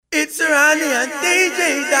It's Randy and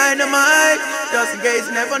DJ Dynamite. Just in case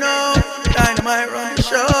you never know, Dynamite run the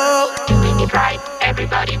show. Doing it right,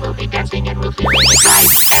 everybody will be dancing and we'll feeling it right.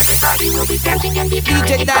 Everybody will be dancing and be feeling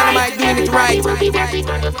DJ Dynamite doing it right. Everybody will be dancing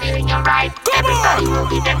and we're feeling alright. Everybody will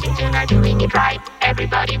be dancing tonight, doing it right.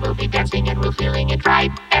 Everybody will be dancing and we're feeling it right.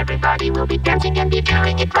 Everybody will be dancing and be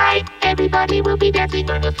feeling it right. Everybody will be dancing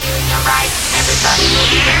and we're feeling alright. Everybody will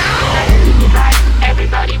be dancing and doing it right.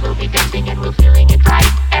 Everybody will be dancing and we're feeling it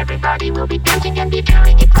right. Everybody will be dancing and be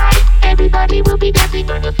feeling it right. Everybody will be dancing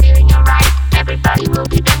and we're feeling alright. Everybody will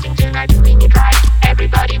be dancing tonight, doing it right.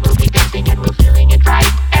 Everybody will be dancing and we're feeling it right.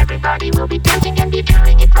 Everybody will be dancing and be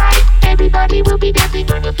feeling it right. Everybody will be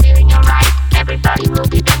dancing and we're feeling alright. Everybody will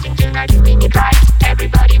be dancing tonight, doing it right.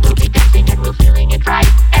 Everybody will be dancing and we're feeling it right.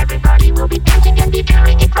 Everybody will be dancing and be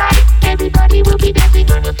feeling it right. Everybody will be dancing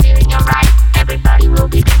and we're feeling alright. Everybody will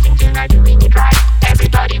be dancing tonight, doing it right.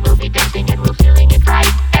 Everybody will be dancing and we're feeling it right.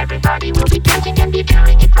 Everybody will be dancing and be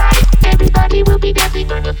feeling it right. Everybody will be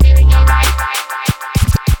dancing and we're feeling alright.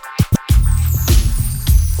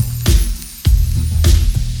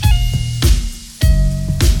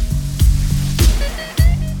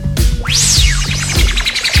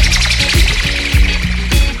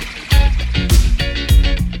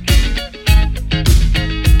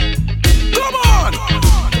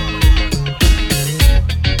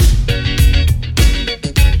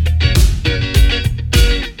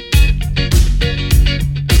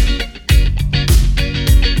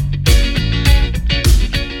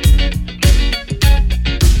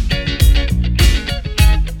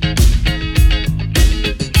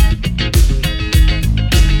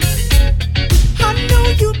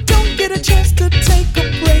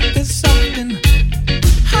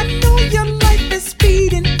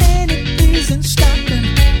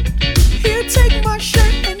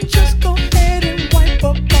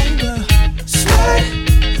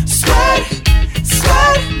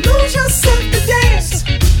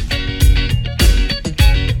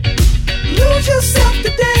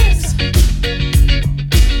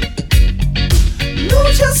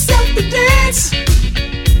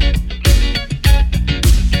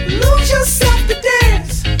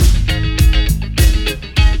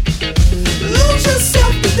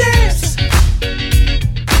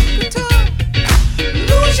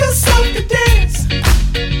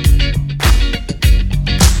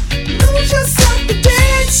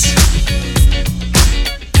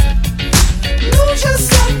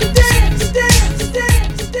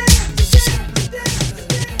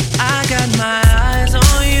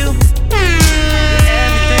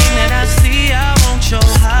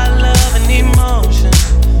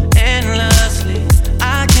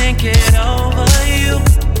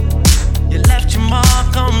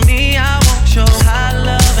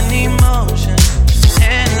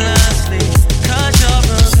 And you're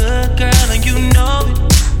a good girl and you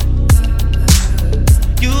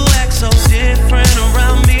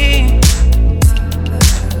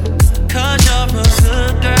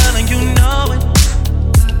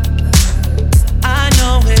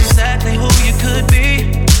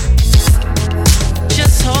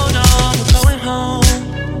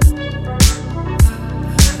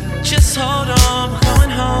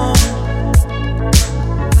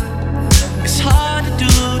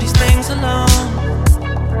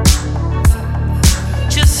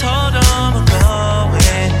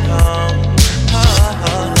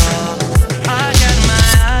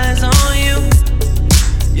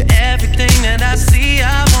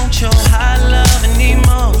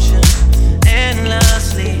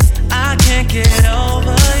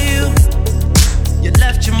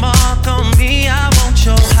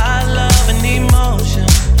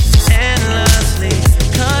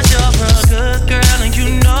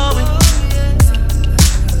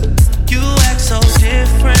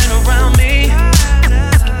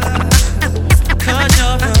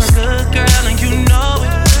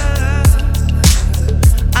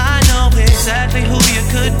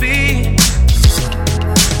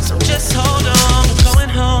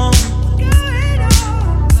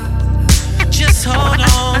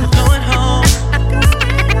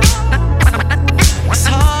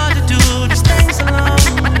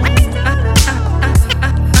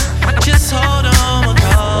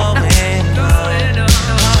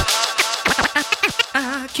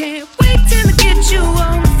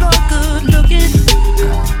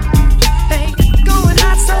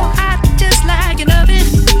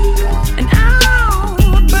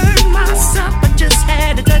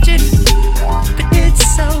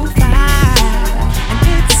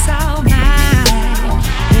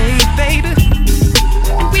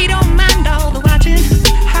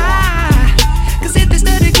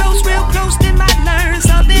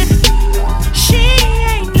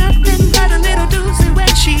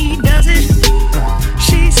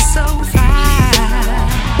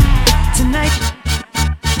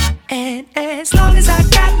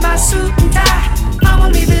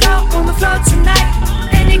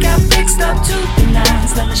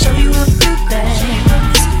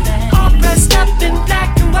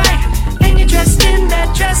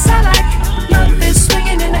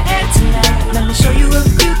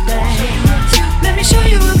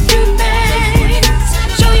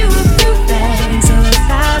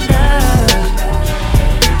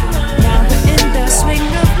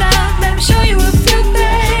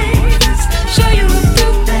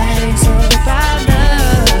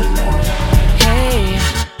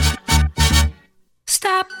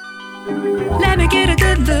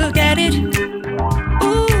had it.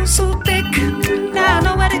 Ooh, so thick. Now I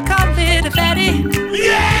know what they call it, a fatty.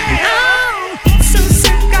 Yeah! Oh, so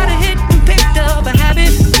sick, got a hit and picked up a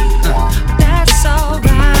habit. That's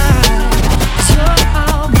alright. So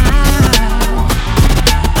all mine.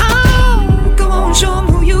 Oh, go on, show 'em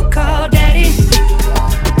who you call daddy.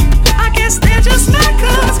 I guess they're just like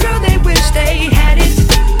us, girl, they wish they had it.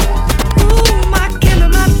 Ooh, my killer,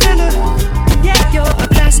 my filler. Yeah, you're a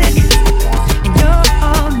classic. And you're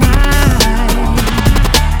all mine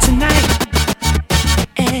tonight.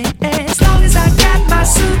 And as long as I got my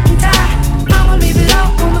suit and tie, I'ma leave it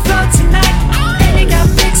all on the floor tonight. And it got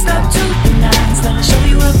fixed up to the nines. Let me show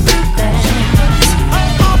you a few things.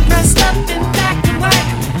 All dressed up in black and white.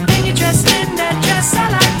 And you're dressed in that dress I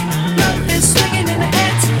like. Love is swinging in the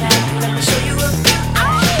air tonight. Let me show you a few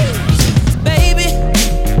things. Baby,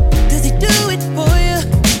 does he do it for you?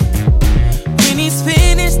 When he's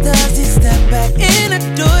finished, does he step back and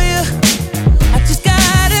adore you? I just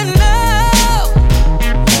gotta know,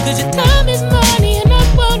 'cause your time is money and I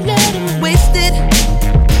won't let him waste it.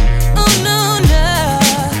 Oh no, no.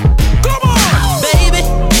 Come on! Baby,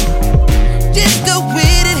 just go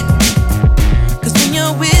with it. 'Cause when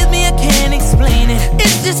you're with me, I can't explain it.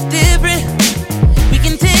 It's just different. We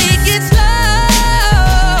can take it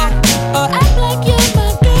slow, or act like you're my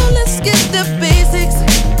girl. Let's get the basics.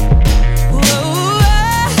 Whoa,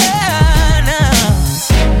 now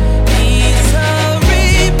he's so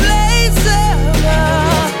replaceable.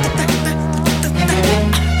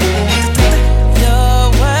 You're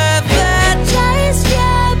worth the chase,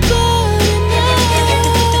 yeah, but enough.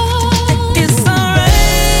 It's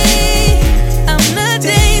alright. I'm not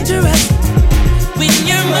dangerous. When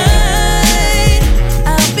you're mine,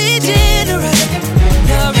 I'll be generous.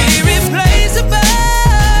 You're irreplaceable,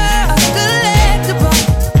 collectible,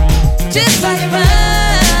 just like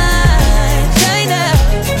mine. China,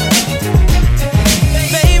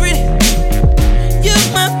 favorite, you're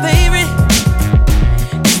my favorite.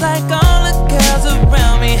 It's like all the girls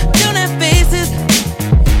around me don't have faces,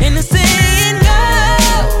 and the saying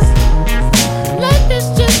goes, life is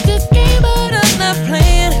just a game, but I'm not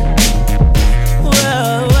playing.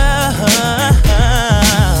 Whoa, whoa,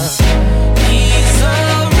 he's so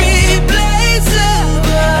replaceable.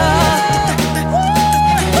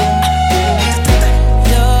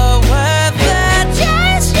 You're worth the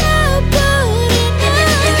chase, you're putting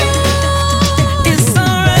out. It's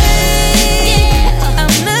alright,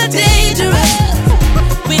 I'm not dangerous.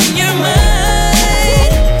 When you're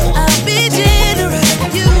mine, I'll be generous.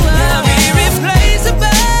 You are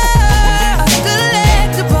irreplaceable,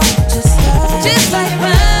 collectible, just like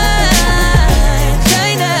mine.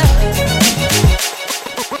 China.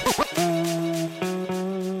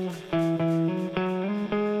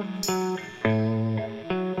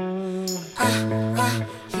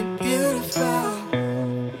 You're beautiful.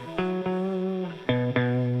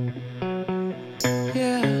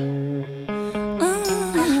 Yeah.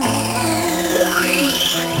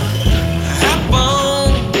 Hop on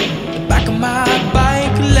the back of my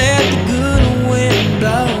bike, let the good wind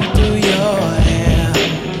blow through your hair.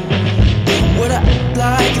 Would I act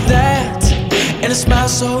like that? And a smile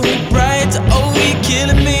so bright, oh, you're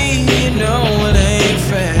killing me. You know it ain't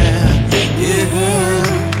fair. Yeah.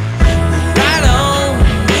 Right on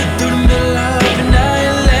through the middle of the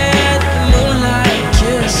night, let the moonlight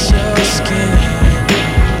kiss your skin.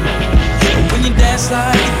 And when you dance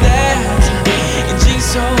like that, your jeans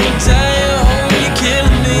so tight, oh, you're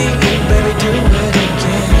killing me. Baby, do it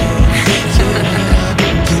again. Yeah,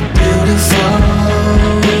 you're beautiful,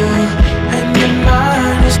 and your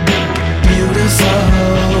mind is beautiful.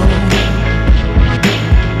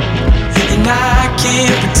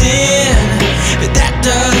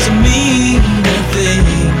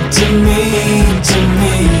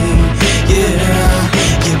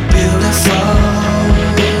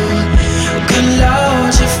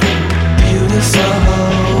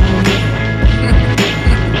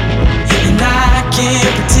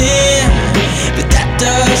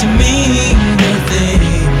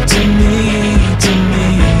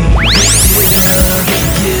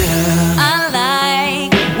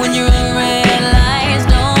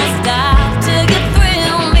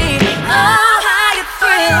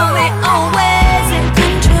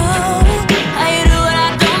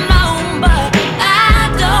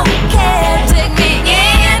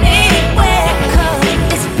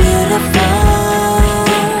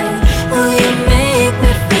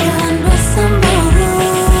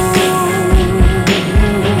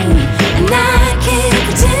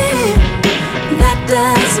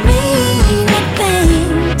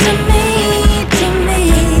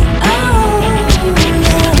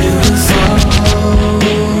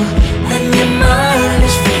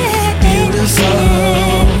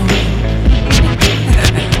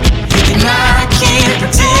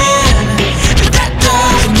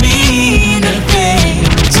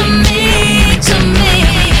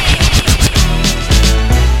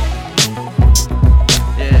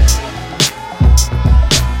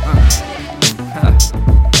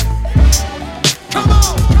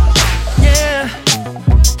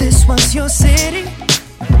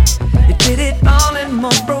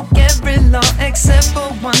 except for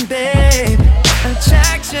one, babe.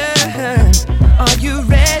 Attraction, are you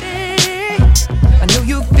ready? I know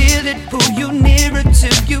you feel it, pull you nearer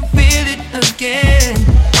till you feel it again.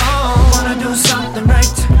 Oh, wanna do something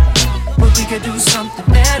right, but we could do something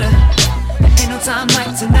better. There ain't no time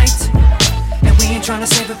like tonight, and we ain't tryna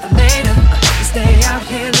save it for later. We stay out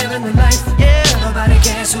here living the life, yeah. Nobody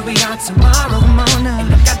cares who we are tomorrow. Come on now,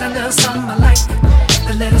 and I got that little something I like,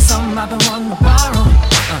 the little something I've been wanting to borrow.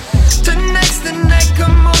 Tonight's the night,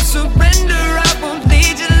 come on, surrender. I won't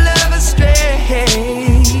lead your love astray,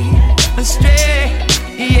 astray,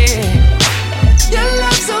 yeah. Your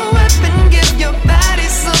love's a weapon, give your body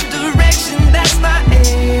some direction. That's my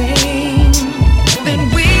aim. Then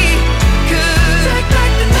we could take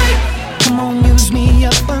back the night. Come on, use me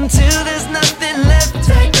up until there's nothing left.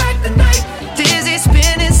 Take back the night. Dizzy,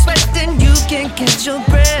 spinning, sweating, you can't catch your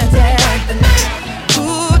breath. Take back the night.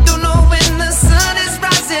 Ooh, don't know when the sun is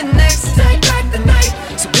rising next. Take back the night.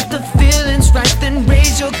 So if the feeling's right, then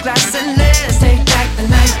raise your glass and let's take back the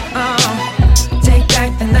night. Take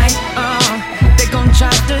back the night. They gon'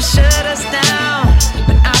 try to shut us down,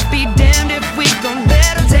 but I'll be damned if we gon'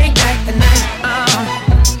 let them take back the night.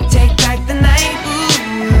 Take back the night. Ooh,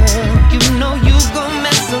 you know you gon'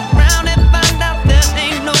 mess around and find out there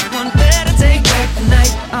ain't no one better. Take back the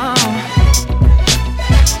night.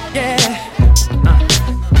 Yeah.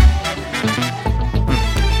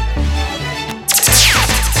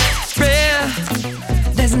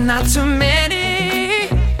 There's not too many,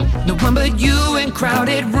 no one but you in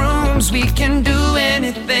crowded rooms. We can do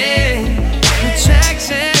anything.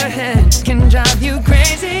 Attraction can drive you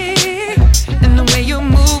crazy, and the way you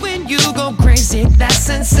move when you go crazy, that's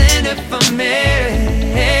incentive for me.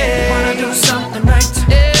 Wanna do something right,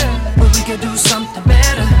 yeah, but we could do something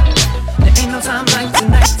better. There ain't no time like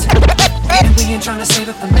tonight, and we ain't tryna save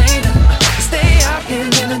it for later. Stay out here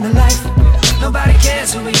living the life. Nobody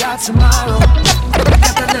cares who we are tomorrow.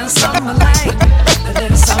 Got that little something I like, that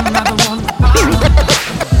little something I've been wanting to borrow.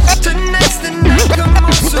 Tonight's the night, come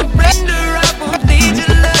on, surrender. I won't lead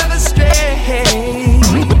your love astray,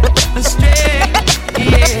 astray,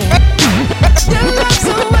 yeah. Your love's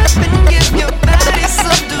a weapon, give your body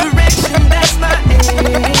some direction. That's my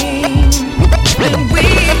aim. And we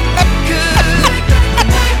could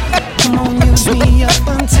come on, use me up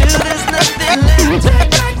until there's nothing left.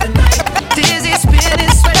 Take back the night. Dizzy,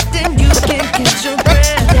 spinning, sweating, you can't catch your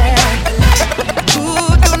breath, yeah.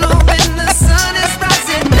 Ooh, don't know when the sun is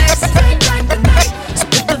rising next. Take back the night. So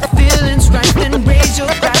if the feeling's right, then raise your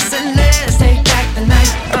glass and let's take back the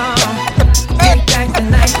night. Take back the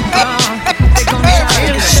night. They gon' try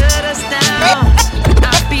to shut us down,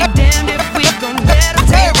 I'll be damned if we gon' let them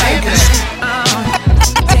take back the night.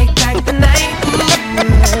 Take back the night. Ooh,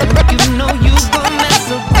 you know you gon' mess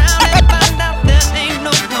around and find out there ain't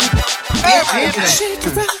no one. Shake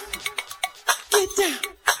it up, get down,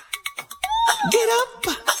 get up.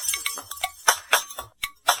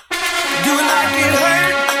 Do it like it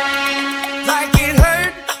hurt, like it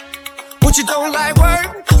hurt. What you don't like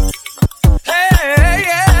work? Hey,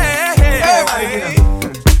 yeah, hey.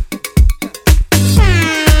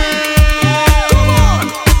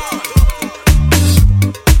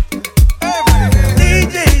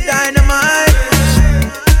 DJ Dynamite.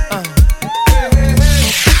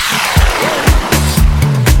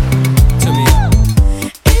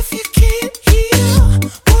 If you can't hear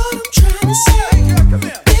what I'm trying to say,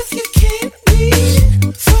 if you can't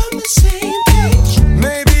read from the same page,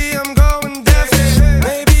 Maybe I'm going deaf.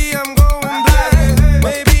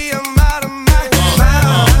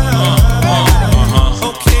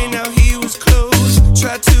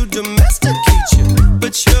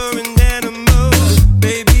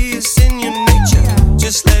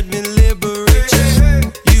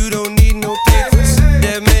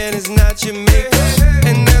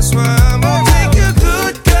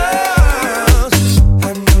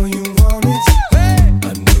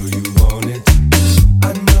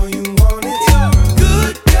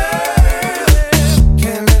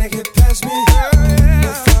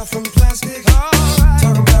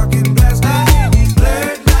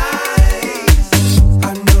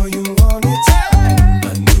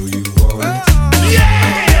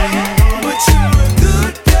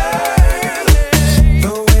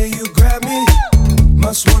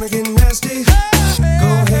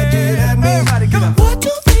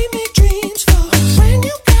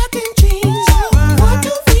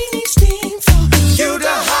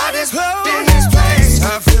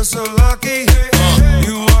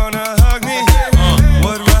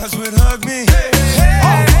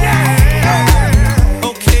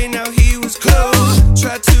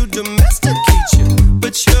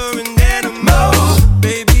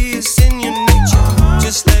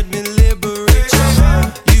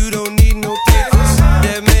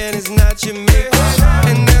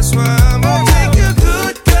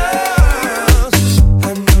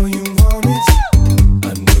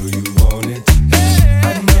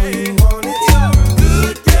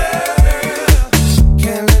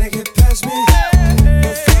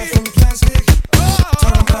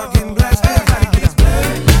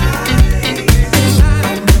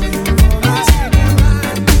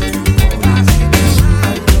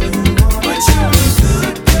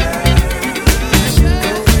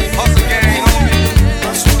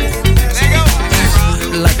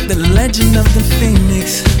 The legend of the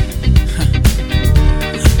phoenix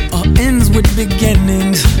all ends with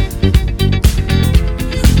beginnings.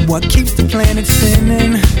 What keeps the planet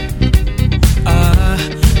spinning?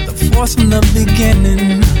 The force from the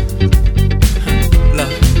beginning.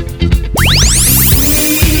 Love.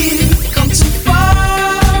 We've come too far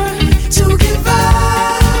to give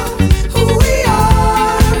up who we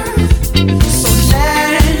are. So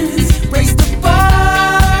let's raise the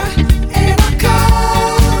bar and our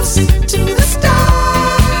cups to the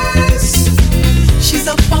stars. She's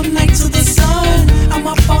up all night to the sun. I'm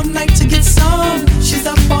up all night to get some. She's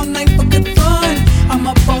up all night for good fun. I'm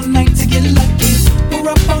up all night to get lucky. We're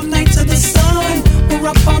up all night to the sun. We're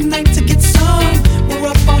up all night to get some. We're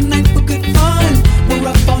up all night for good fun. We're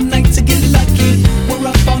up all night to get lucky. We're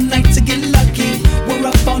up all night to get lucky. We're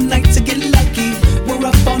up all night to get lucky. We're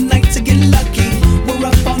up all night to get lucky. We're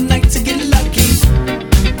up all night to get lucky.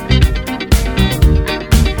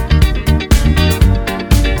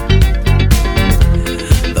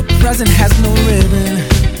 The present has no ribbon.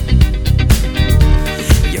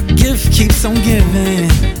 Your gift keeps on giving.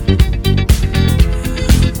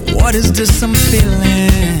 What is this I'm feeling?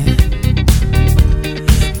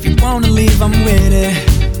 If you wanna leave, I'm with it.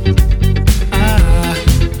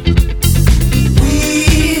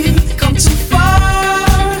 We've come too far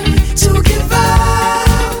to give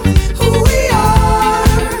up who we are.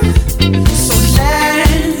 So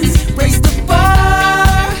let's raise the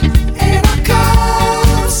bar and our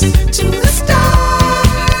cups to the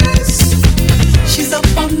stars. She's up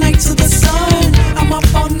all night to the sun. I'm up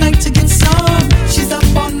all night to get some. She's up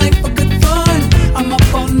all night for good fun. I'm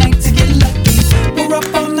up all night to get lucky. We're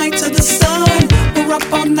up all night to the sun. We're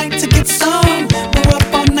up all night to get some. We're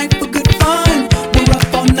up all night for good fun. We're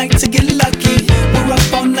up all night to get lucky. We're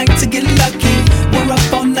up all night to get lucky. We're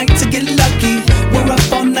up all night to get lucky. We're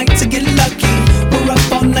up all night to get lucky. We're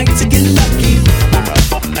up all night to get lucky. We're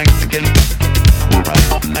up all night to get. We're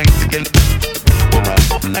up all night to get. We're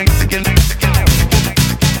up all night to get.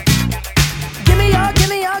 Give me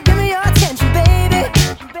your attention, baby.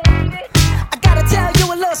 I gotta tell you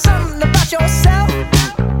a little something about yourself.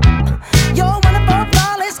 You're wonderful,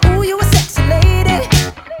 flawless, ooh, you a sexy lady.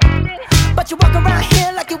 But you walk around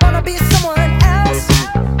here like you wanna be someone else.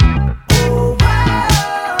 Ooh,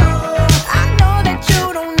 whoa. I know that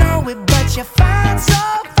you don't know it, but you're fine, so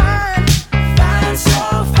fine. Fine,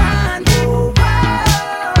 so fine. Ooh,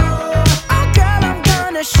 whoa. Oh, girl, I'm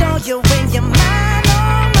gonna show you when you're mine,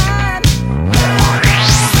 oh, mine.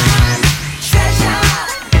 Treasure,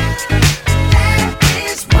 that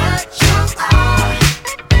is what you are.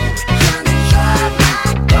 Honey, you're my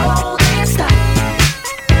golden star.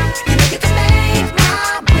 You know you can make my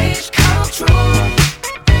wish come true.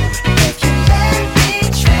 If you let me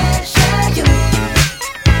treasure you.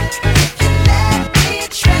 If you let me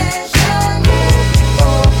treasure you. Oh,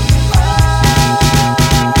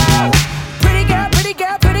 oh. Pretty girl, pretty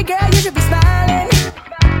girl, pretty girl, you should be smiling.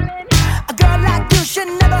 A girl like you should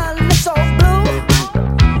never look so blue.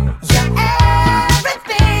 You're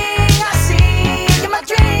everything I see in my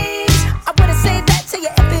dreams. I wouldn't say that to you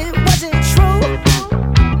if it wasn't true.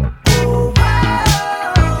 Ooh,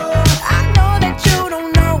 whoa. I know that you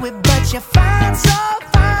don't know it, but you're fine, so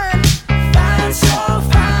fine. Fine, so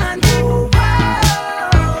fine. Ooh,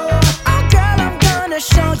 whoa. Oh, girl, I'm gonna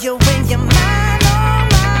show you when you're mine, oh,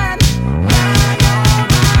 mine. Mine, oh,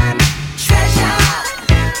 mine. Treasure,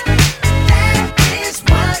 that is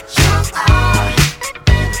what you are.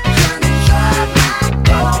 Honey, you're my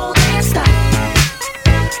golden star.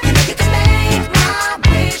 You know you can make my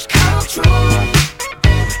wish come true.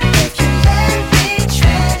 If you let me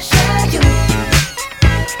treasure you.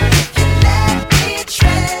 If you let me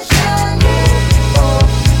treasure you. Oh,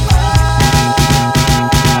 oh.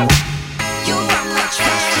 You are my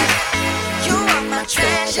treasure. You are my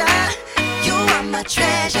treasure. You are my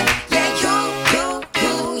treasure. Yeah, you are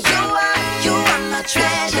my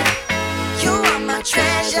treasure. You are my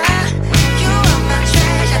treasure. You are my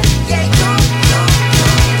treasure. Yeah, you are.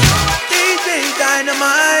 DJ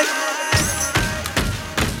Dynamite.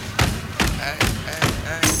 Hey.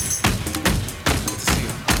 Good to see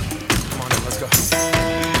you. Come on in, let's go.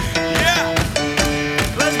 Yeah!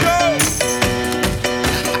 Let's go!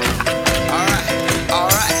 Alright,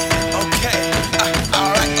 okay.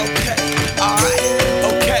 Alright,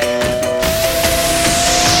 okay.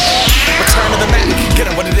 Return to the Mac. Get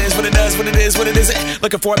it, what it is, what it does, what it is, what it isn't.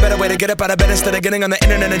 Looking for a better way to get up out of bed instead of getting on the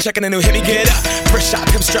internet and checking a new hit. Me get up, first shot,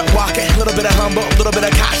 hip strut walking. A little bit of humble, a little bit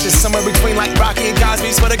of cautious. Somewhere between like Rocky and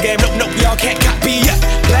Cosby's for the game. Nope, y'all can't copy yet.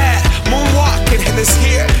 Glad moonwalking, and this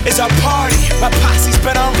here is our party. My posse's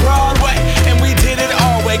been on Broadway, and we did it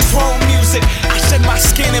all way. Chrome music, I shed my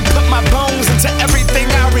skin and put my bones into everything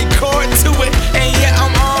I record to it. And yeah,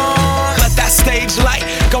 I'm on. Let that stage light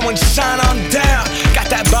go and shine on down.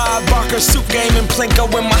 Got that Bob Barker suit game and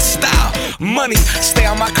Plinko in my style. Money, stay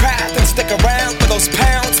on my craft and stick around for those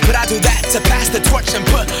pounds. But I do that to pass the torch and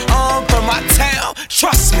put on for my town.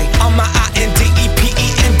 Trust me, on my INDEPENDENT.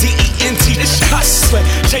 This hustling,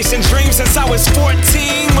 chasing dreams since I was 14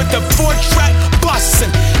 with the 4-track bustin'.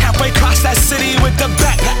 Halfway across that city with the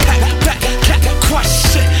back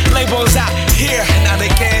crush it. Labels out here, now they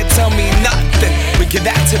can't tell me nothing. We give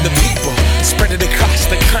that to the people, spread it across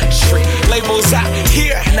the country. Labels out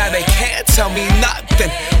here, now they can't tell me nothing.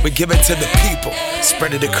 We give it to the people,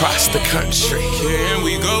 spread it across the country. Can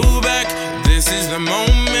we go back? This is the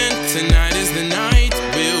moment, tonight is the night.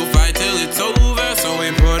 We'll fight till it's over, so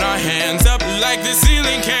we put our hands up like the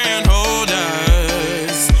ceiling can't hold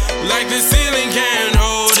us. Like the ceiling can't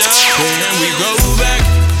hold us. Can we go back?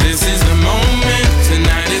 This is the moment,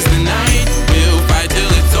 tonight is the night. We'll fight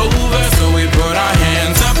till it's over, so we put our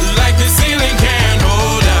hands up like the ceiling can't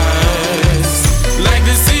hold us. Like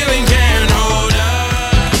the ceiling can't hold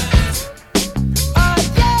us. Oh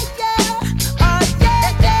yeah, yeah. Oh yeah,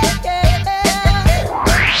 yeah, yeah, yeah.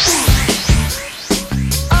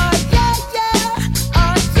 Oh yeah, yeah.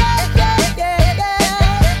 Oh yeah, yeah, yeah, yeah.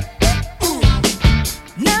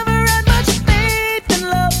 Never had much faith in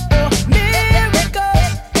love or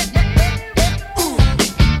miracles.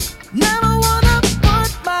 Never wanna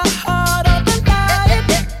put my heart on the line.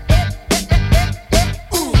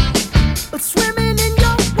 But swimming in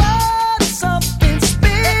your world is something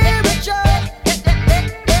spiritual.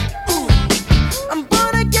 I'm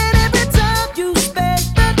born again every time you spend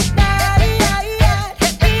the night.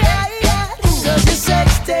 'Cause your sex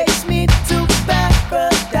takes me to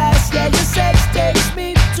paradise. Yeah, your sex takes me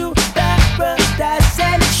to paradise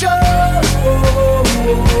and it shows.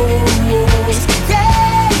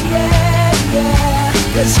 Yeah, yeah, yeah.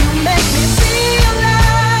 'Cause you make me feel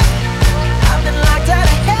like I've been locked out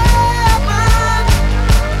of heaven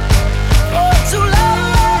for too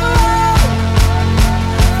long.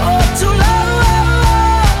 For too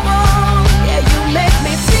long. Yeah, you make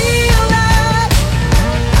me feel like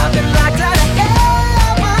I've been locked out of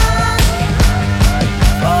heaven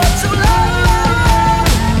for too long.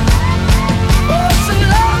 For too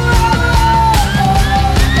long.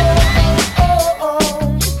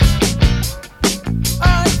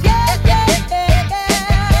 Oh, yeah, yeah, yeah, yeah.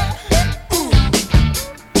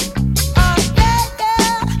 Oh, yeah,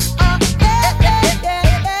 yeah. Oh, yeah, yeah,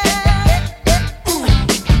 yeah.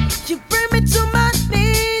 You bring me to my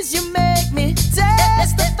knees, you make me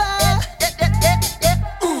testify.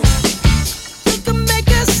 You can make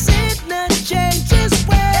a sinner change his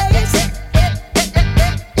ways.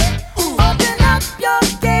 Open up your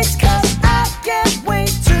gates, 'cause I can't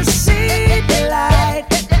wait to see the light.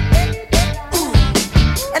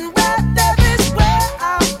 And right there is where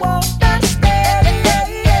I wanna stay.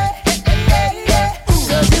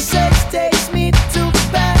 'Cause your sex takes me to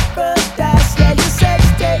paradise. Yeah, your sex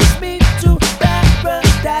takes me to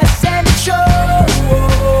paradise and it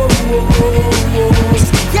shows.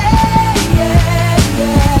 Yeah, yeah,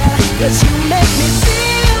 yeah. 'Cause you make me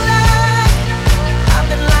feel like I've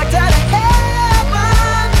been locked out of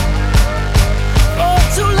heaven for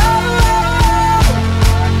too long.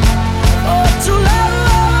 For too long.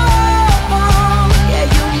 Yeah,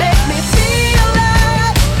 you make me feel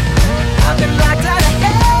like I've been locked out of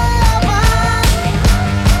heaven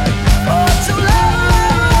for too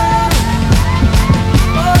long.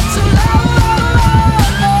 For too long.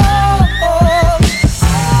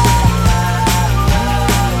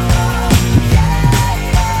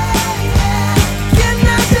 Can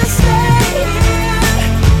I just stay here?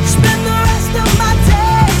 Spend the rest of my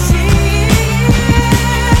days here.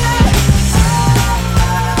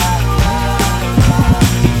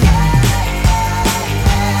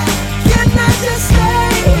 Can I just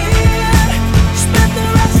stay here? Spend the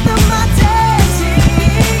rest of my days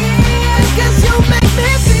here. 'Cause you make me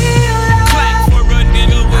feel Clap like for a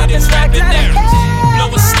nigga with his rapping nerves. Blow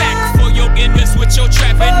a stack for your niggas with your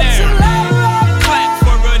trapping nerves. Clap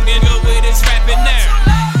for a nigga with his rapping nerves.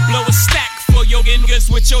 Blow a stack for your niggas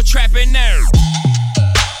with your trapping nerves.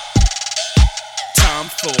 Time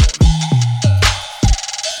for.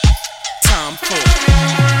 Time for.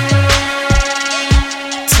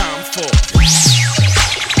 Time for.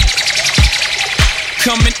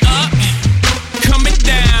 Coming up, coming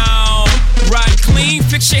down. Ride clean,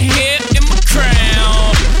 fix your hair in my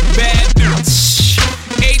crown. Bad bitch,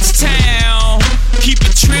 H-Town. Keep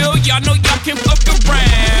it trill, y'all know y'all can fuck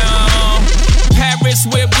around. Paris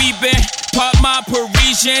where we been, pop my Paris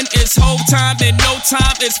Parisian. It's whole time and no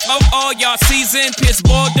time. It's float all y'all season. Piss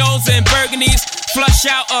Bordeaux and Burgundies. Flush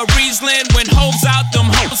out a Riesling. When hoes out,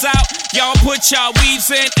 them hoes out. Y'all put y'all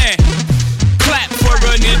weaves in and clap for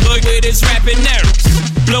a nigga with his rapping nerves.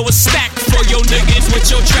 Blow a stack for your niggas with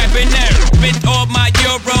your trapping nerves. Spent all my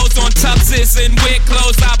euros on tuxes and weird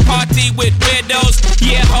clothes. I party with weirdos.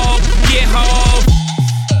 Yeah ho, yeah ho.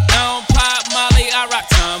 I don't pop Molly, I rock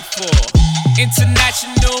time for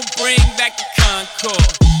international, bring back the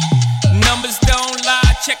Concord. Numbers don't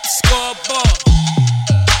lie, check the scoreboard.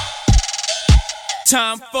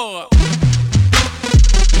 Time for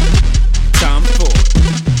Time for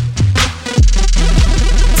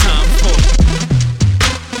Time for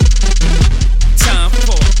Time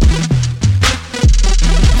for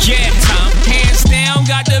Yeah, time. Hands down,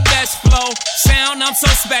 got the best flow. Sound, I'm so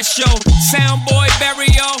special. Sound boy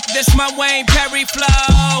Barrio, this my Wayne Perry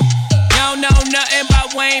flow. Y'all know nothing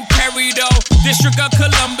about Wayne Perry though. District of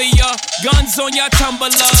Columbia, guns on your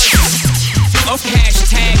tumblers. Of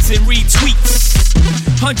hashtags and retweets.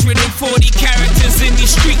 140 characters in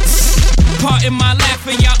these streets. Pardon my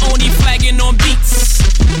laughing, y'all only flagging on beats.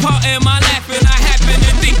 Pardon my laughing, I happen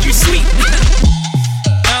to think you sweet.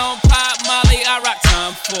 I don't pop Molly, I rock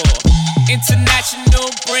time for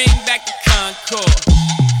international, bring back the Concord.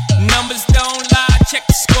 Numbers don't lie, check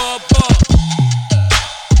the scoreboard.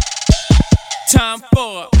 Time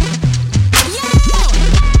for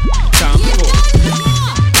Time for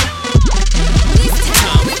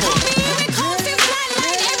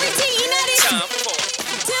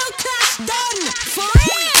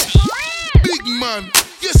Big man,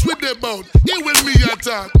 yes we dey bout. Here with me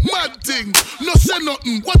attack, mad thing. No say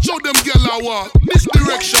nothing, watch how them gyal a walk. This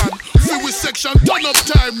direction, free with section, turn up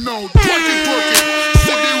time now. Twerk it,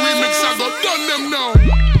 say the remix I got done them now.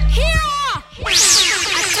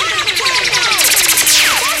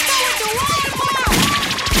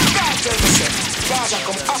 Gaza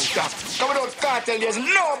come after. Come without cartel, there's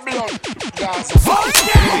no blood. Gaza.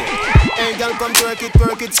 Hey, girl, come twerk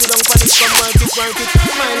it, sit down for this, come work it.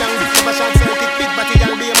 Smile and give a short circuit, big body,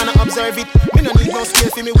 girl, be a man, observe it. Me no need no scale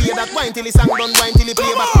for me, wear that wine till the song done, wine till the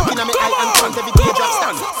play back. Inna me eye and front, every day drop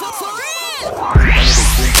stand.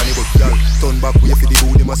 Turn back, wait for the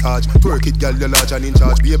booty massage. Twerk it, girl, you're large and in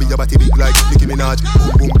charge. Baby, your body big like Nicki Minaj.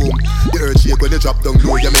 Boom, boom, boom. The earth shake when you drop down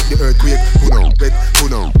low. You make the earthquake. Put on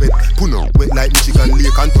wet like Michigan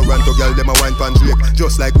Lake. And Toronto, girl, them a wine pan Drake.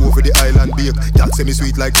 Just like over the island bake. That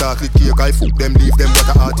semi-sweet like chocolate cake. I fuck them, leave them what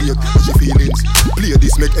a heartache. What's your feelings? Play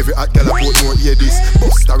this, make every hot girl a put more hear this.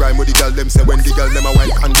 Bust a rhyme with the girl, them say when the girl, them a wine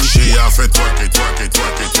can do. She have to twerk it, twerk it,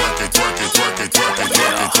 twerk it, twerk it, twerk it, twerk it,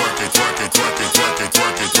 twerk it, twerk it, twerk it, twerk it, twerk it, twerk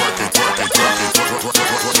it, twerk it, twerk it, twerk it, twerk it.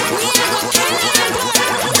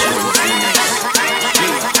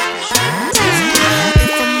 If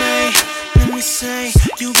I may, let me say,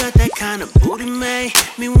 you got that kind of booty, made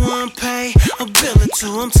me want pay a bill or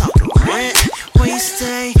two. I'm talking rent, where you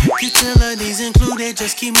stay, utilities included.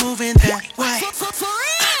 Just keep moving that way.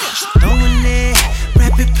 Throwing it,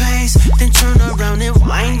 rapid pace, then turn around and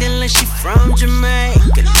wind it like she from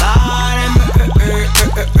Jamaica.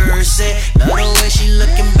 Lord and say, love the way she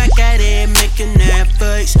looking back at it, making that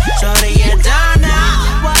face. So they don't know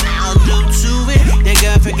what I'll do to it. That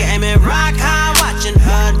girl forget me rock hard, watching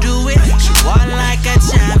her do it. She walk like a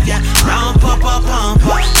champion, round pop.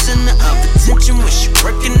 Send her up attention when she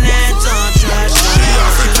working that dumb trash.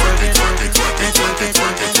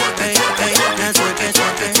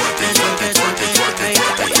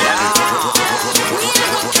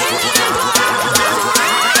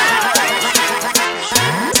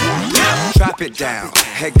 Drop it down,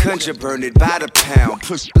 head country burn it by the pound.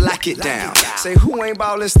 Push, lock it down. Say who ain't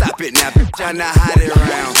ballin', stop it now. Bitch, I not hide it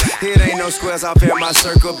around. It ain't no squares out in my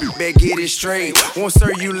circle. Better get it straight. Won't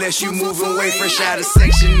serve you less you moving way fresh out of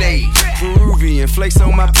Section 8. Peruvian flakes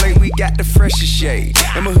on my plate, we got the freshest shade.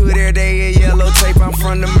 In my hood every day in yellow tape, I'm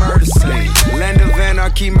from the murder scene. Land of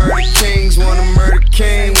anarchy, murder kings, wanna murder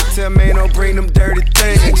king. Tell me don't bring them dirty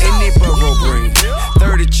things. Any burrow bring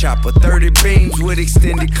 30 chopper, 30 beams with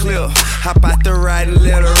extended clip. Hop out the ride and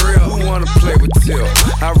let her real. Who wanna play with Till?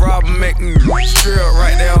 I rob and make me strip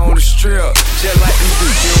right there on the strip. Just like them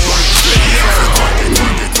bitches, you wanna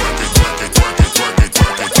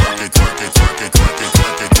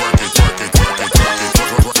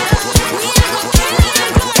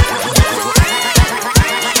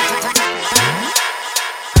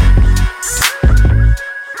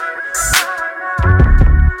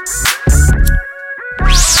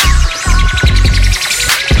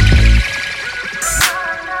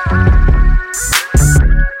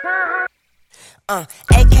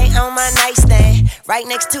AK on my nightstand, right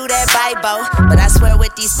next to that Bible. But I swear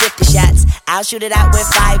with these 50 shots, I'll shoot it out with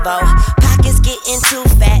 5-0. Pockets getting too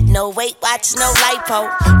fat, no weight watch, no lipo.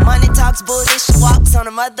 Money talks bullshit, she walks on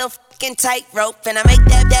a motherfucking tightrope. And I make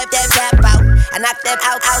that tap out. I knock that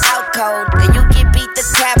out cold. And you can beat the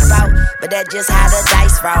crap out, but that's just how the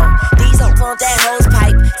dice roll. These hoes want that hose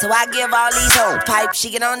pipe, so I give all these hoes pipe. She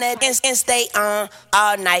get on that and stay on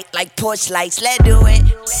all night like porch lights. Let's do it.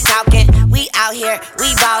 Talking, we out here,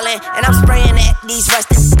 we ballin', and I'm spraying at these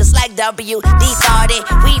rusted niggas like WD-40.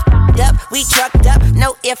 We up, we trucked up,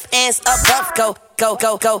 no ifs, ands, above. Go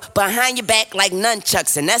behind your back like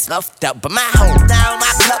nunchucks, and that's fucked up. But my hoes down,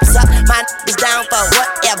 my cups up, my niggas down for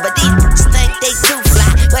whatever. These think they too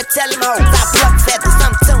fly, but tell them hoes I pluck feathers.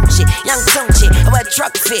 I'm Tunchi, young Tunchi, a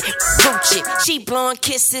truck fit, Gucci. She blowing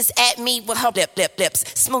kisses at me with her lips,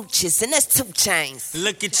 smooches, and that's 2 chains.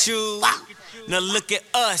 Look at you, wow. Now look at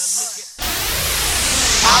us.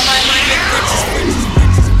 All my money live riches.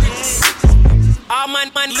 All my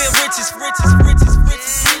money live riches.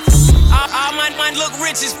 All my money look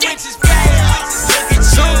riches. Look at you.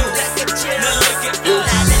 Now look at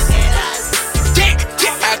us.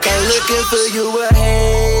 I can't looking for you with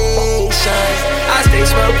Haitians. I stay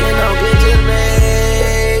smoking on good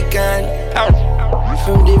Jamaican.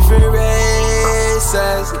 From different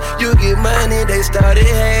races, you get money, they started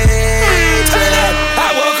hating. I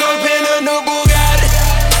woke up in a new Bugatti.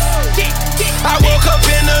 I woke up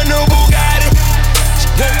in a new Bugatti.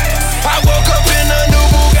 I woke up in a new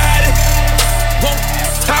Bugatti.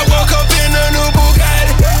 I woke up in a new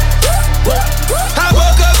Bugatti. I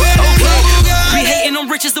woke up in a new Bugatti. Be hating on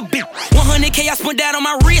rich as a bitch. 100K I spent that on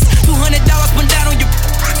my wrist. $200 spent that on your.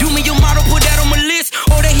 You me your model, put that on my list.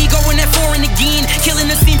 Oh, there he go in that foreign again. Killing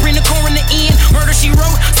the scene, bring the core in the end. Murder she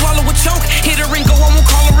wrote, swallow a choke. Hit her and go, I won't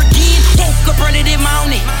call her again. Woke up, running it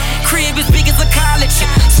mounted. Crib as big as a college.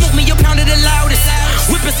 Smoke me a pound of the loudest.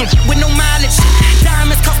 Whipping some with no mileage.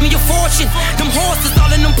 Diamonds cost me a fortune. Them horses all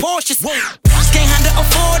in them Porsches. Can't handle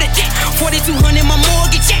afford it. 4,200 my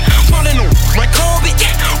mortgage. Falling on my Corbett.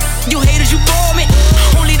 You haters, you bore me.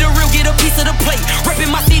 Only the real get a piece of the plate. Repping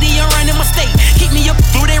my city and running my state. Keep me up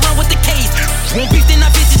through they run with the case. Won't beef, then I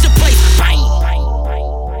visit your place. Bang.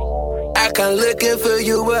 I come looking for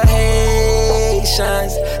you with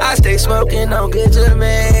Haitians. I stay smoking on good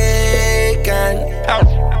Jamaican.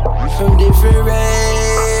 From different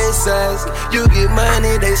races, you get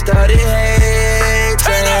money, they started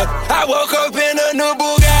hating. I woke up in a new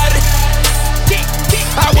Bugatti.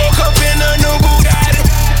 I woke up in a new Bugatti.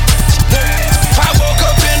 I woke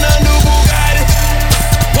up in a new Bugatti.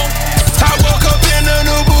 I woke up in a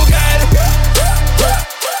new Bugatti.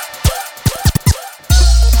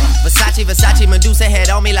 Versace, Medusa head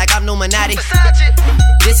on me like I'm Illuminati.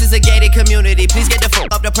 This is a gated community, please get the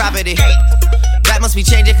fuck up the property. That must be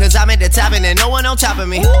changing cause I'm at the top and there's no one on top of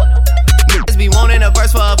me. Niggas be wanting a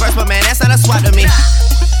verse for a verse, but man, that's not a swap to me.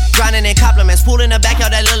 Grinding in compliments, pool in the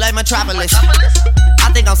backyard that look like Metropolis.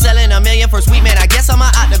 I think I'm selling $1 million for sweet man, I guess I'm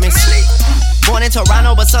an optimist. Born in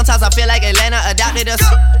Toronto, but sometimes I feel like Atlanta adopted us.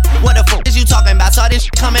 What the fuck is you talking about? Saw this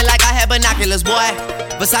coming like I had binoculars, boy.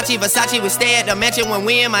 Versace, we stay at the mansion when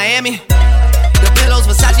we in Miami. The pillows,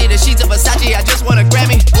 Versace, the sheets of Versace, I just want a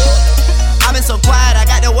Grammy. I've been so quiet, I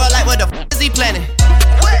got the world like, what the fuck is he planning?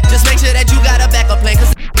 Just make sure that you got a backup plan,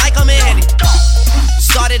 cause might come in handy.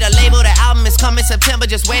 Started a label, the album is coming September,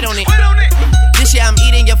 just wait on it. This year I'm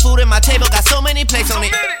eating your food and my table got so many plates on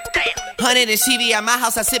it. 100 inch TV at my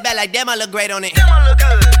house, I sit back like damn, I look great on it.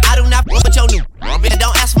 I do not fuck with your new,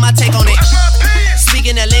 don't ask for my take on it.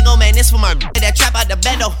 Speaking of lingo, man, this for my that trap out the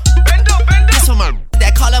bendo. This for my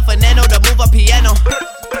that call up Fernando to move a piano.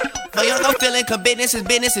 No, you're no feeling, cause business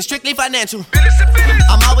is strictly financial.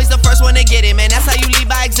 I'm always the first one to get it, man, that's how you lead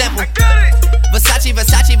by example. Versace.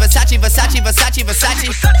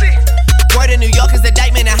 Word in New York is the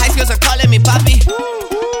Dykeman and high schools are calling me Poppy.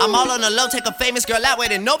 I'm all on the low, take a famous girl out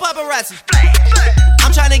with it, no paparazzi.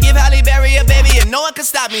 I'm trying to give Halle Berry a baby and no one can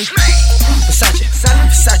stop me. Versace,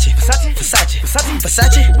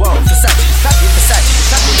 whoa,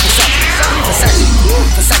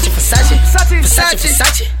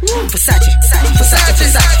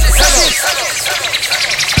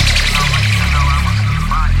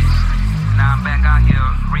 Now I'm back out here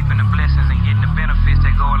reaping the blessings and getting the benefits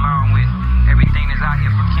that go along with everything that's out here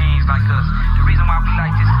for kings like us. The reason why we like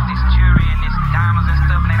this jewelry and this diamonds and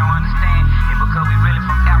stuff and they don't understand is because we really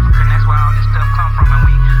from Africa and that's where all this stuff come from and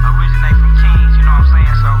we originate from kings, you know what I'm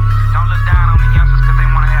saying? So don't look down on the youngsters because they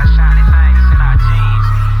want to have shiny things that's in our genes.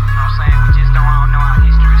 You know what I'm saying? We just don't all know our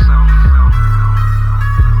history, so.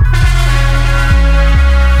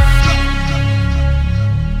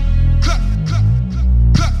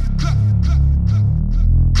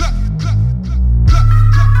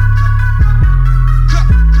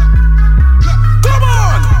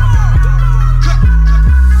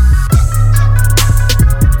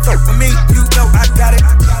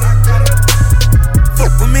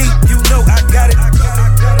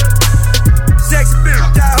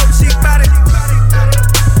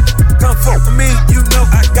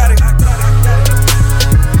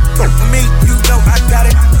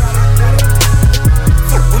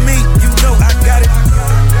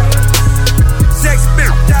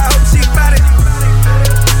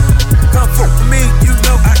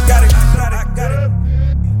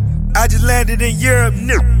 just landed in Europe,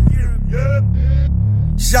 new.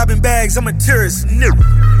 Shopping bags, I'm a tourist, new.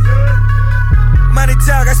 Money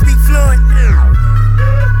talk, I speak fluent, new.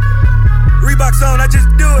 Reeboks on, I just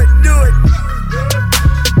do it.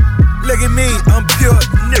 Look at me, I'm pure,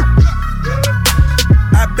 new.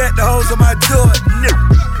 I bet the hoes on my door, new.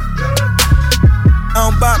 I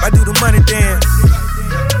don't bop, I do the money dance.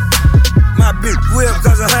 My big whip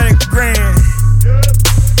costs $100 grand.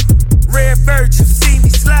 Red bird, you see me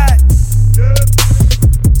slide.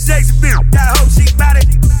 Sexy bitch, I hope she bout it.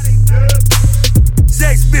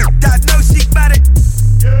 Sexy bitch, I know she bout it.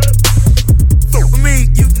 Fuck with me,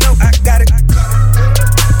 you know I got it.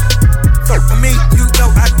 Fuck with me, you know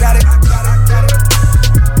I got it.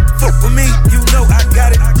 Fuck with me, you know I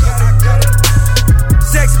got it.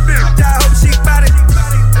 Sexy bitch, I hope she bout it.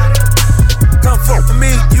 Come fuck with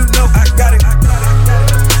me, you know I got it.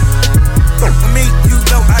 Fuck with me, you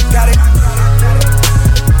know I got it.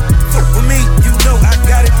 Fuck with me, you know I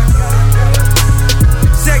got it.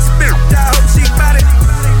 Sexy bitch, I hope she bout it.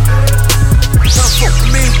 Come fuck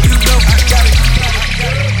with me, you know I got it.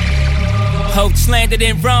 Hoax landed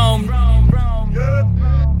in Rome.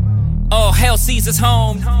 Oh, hell sees us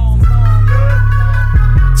home.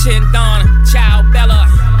 Chindan, Ciao Bella.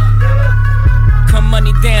 Come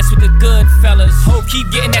money dance with the good fellas. Hope keep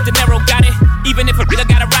getting that dinero, got it. Even if a nigga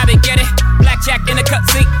gotta rob it, get it. Blackjack in the cut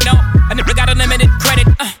seat, no. I never got unlimited credit.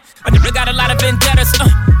 I never got a lot of vendettas.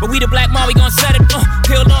 But we the black mom, we gon' set it.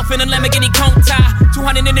 Peeled off in a Lamborghini Conta.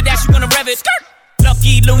 200 in the dash, you gonna rev it. Skirt.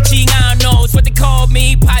 Lucky Luciano, it's what they call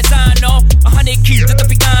me, Paisano. 100 keys at the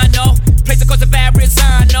piano. Place across the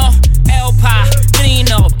Verrazano. El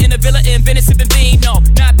Padrino, in a villa in Venice, sipping vino.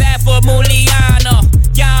 Not bad for Muliano.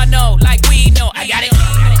 Y'all know, like we know, I got it.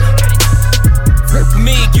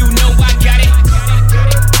 Me, you know I got it.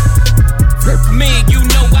 Me, you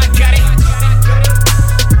know I got it.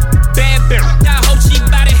 Bad bitch, I hope she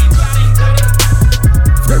bout it.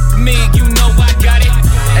 Me, you know I got it.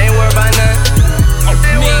 Ain't worried about nothing.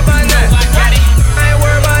 Ain't worried about nothing. I got it. I ain't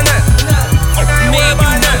worried about nothing. I ain't worried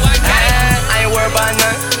about nothing. I ain't worried about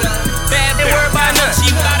nothing. Bad ain't worried about nothing.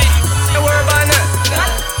 She got it. Ain't worried about nothing.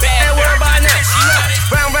 Ain't worried about nothing.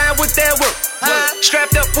 Round with that work.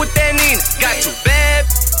 Strapped up with that Nina. Got two bad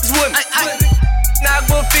with me. Not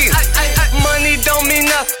gonna feel it. Money don't mean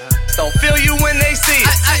nothing. Don't feel you when they see it.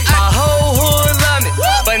 My whole hood love me,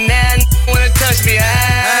 but now wanna touch me. I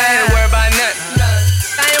ain't worried about nothing.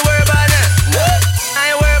 I ain't worried about nothing.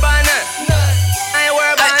 I ain't worried about nothing. I ain't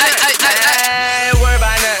worried about nothing. I ain't worried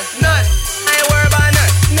about nothing. I ain't worried about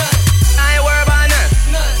nothing. I ain't worried about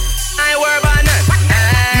nothing. I ain't worried about nothing.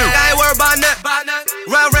 I ain't worried about nothing.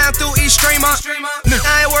 Round through East Streamer.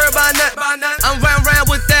 I ain't worried about nothing. I'm round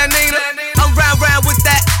with that Nina. I'm round with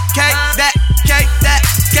that cake, that cake, that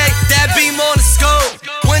cake, that beam on the scope.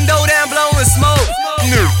 Window down, blowing smoke.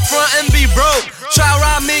 Front and be broke. Try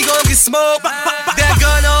rob me, gon' get smoked. That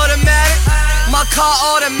gun automatic, my car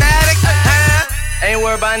automatic. Ain't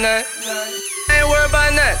worried about nothing. Ain't worried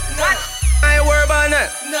about nothing. I ain't worried about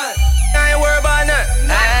nothing. I ain't worried about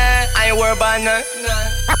nothing. I ain't worried about nothing.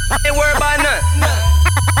 Ain't worried about nothing.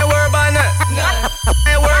 Ain't worried about nothing.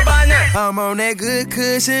 Ain't worried about nothing. I'm on that good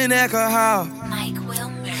cushion alcohol.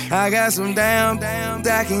 I got some down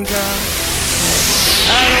that can call.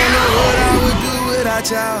 I don't know what I would do without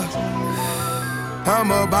y'all.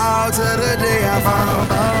 I'm a ball to the day I fall.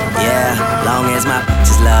 Yeah, long as my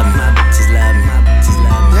bitches love me.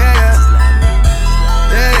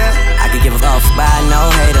 Yeah. I can give a fuck by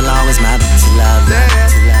no hate as long as my bitches love me.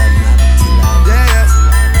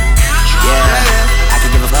 Yeah, I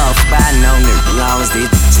can give a fuck by no nigga as long as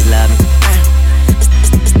these bitches love me.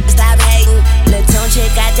 Stop hating, Lil' Tune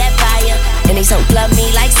chick got that fire, and they so love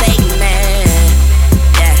me like Satan, man.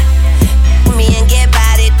 Yeah, me and get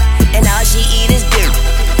about it, and all she eat is dirt.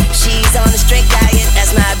 She's on a strict diet,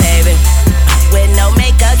 that's my baby. With no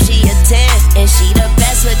makeup, she a 10, and she the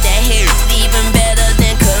best with that hair, even better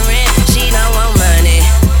than Corinne. She don't want money,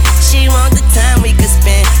 she want the time we could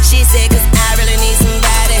spend. She said 'cause I really need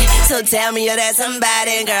somebody, so tell me you're that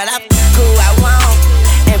somebody. Girl, I who I want,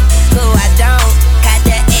 and who I don't. Got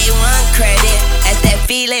that A1 credit, that's that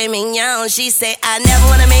filet mignon. She say I never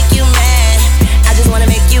wanna make you mad, I just wanna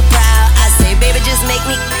make you proud. I say baby just make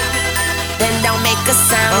me, then don't make a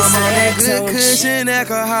sound. I'm on that good cushion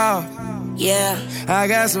alcohol. Yeah, I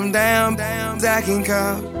got some down I can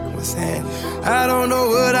call. What's that? I don't know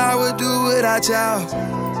what I would do without y'all.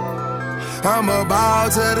 I'm a ball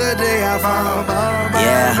to the day I fall.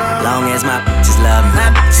 Yeah, long as my bitches love me.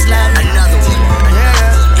 Another one.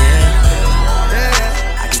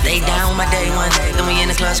 I can stay down my day one. Then we in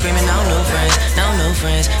the club screaming no new friends, no new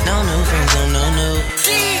friends, no new friends, no.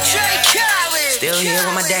 DJ here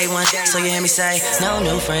with my day one, so you hear me say, no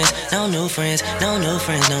new friends, no new friends, no new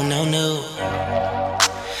friends, no, no new.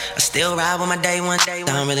 I still ride with my day one,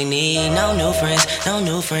 don't really need no new friends, no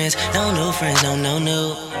new friends, no new friends, no, no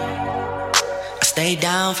new. I stay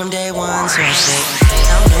down from day one, so I say,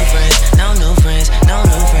 no new friends, no new friends, no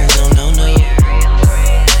new friends, no, no new.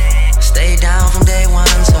 Stay down from day one,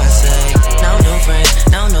 so I say, no new friends,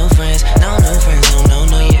 no new friends, no new friends, no, no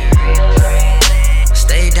new.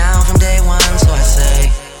 Stay down from day one, so I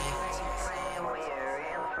say.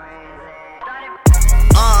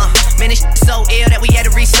 Man, this shit so ill that we had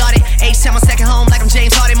to restart it. H-Town, my second home, like I'm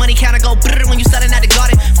James Harden. Money counter go brrr when you selling out the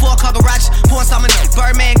garden. 4-car garage, pouring some in the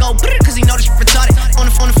Birdman go brrr, cause he know this shit retarded. On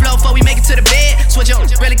the floor before we make it to the bed. Switch up,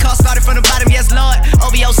 really call started from the bottom, yes Lord.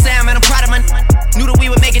 OVO Sam, man, I'm proud of man. Knew that we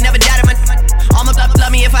would make it, never doubted man. All my love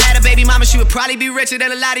me if I had a baby mama, she would probably be richer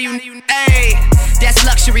than a lot of you. Ayy, that's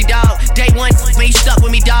luxury, dog. Day one, man, you stuck with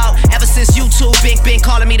me, dog. Ever since YouTube, been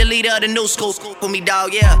calling me the leader of the new school with me,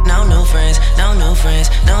 dog, yeah. No new friends, no new friends,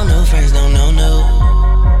 no new friends, no, no, no.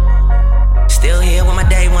 Still here with my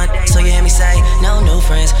day one, so you hear me say, no new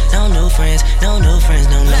friends, no new friends, no new friends,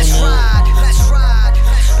 no, no, no. Let's ride.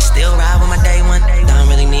 I still ride with my day one, don't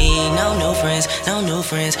really need no new friends, no new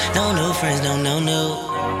friends, no new friends, no, no, no.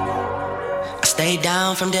 I stay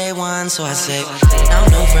down from day one, so I say, no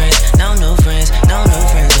new friends, no new friends, no new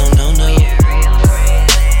friends, no, no, no.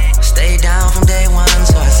 Stay down from day one,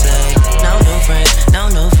 so I say, no new friends, no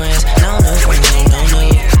new friends, no new friends, no, no, no.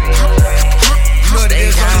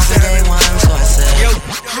 Stay down from day one, so I say.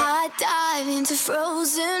 I dive into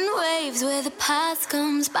frozen waves where the past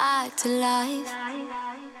comes back to life.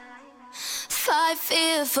 Fight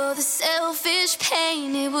fear for the selfish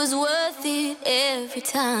pain, it was worth it every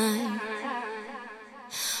time.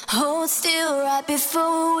 Hold still right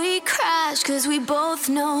before we crash, cause we both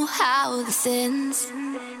know how this ends.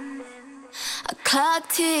 A clock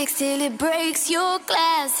ticks till it breaks your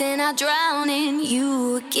glass, and I drown in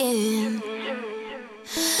you again.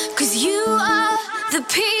 Cause you are the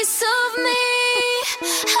piece of me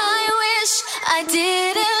I wish I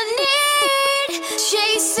didn't need.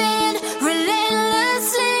 Chasing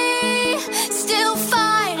relentlessly, still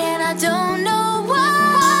fight and I don't know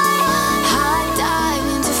why. I dive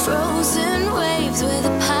into frozen waves where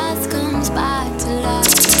the past comes back to life.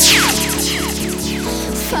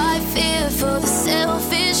 Fight fear for the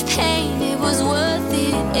selfish pain, it was worth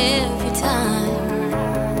it every time.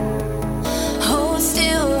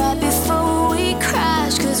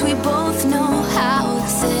 Cause we both know how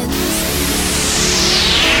this ends.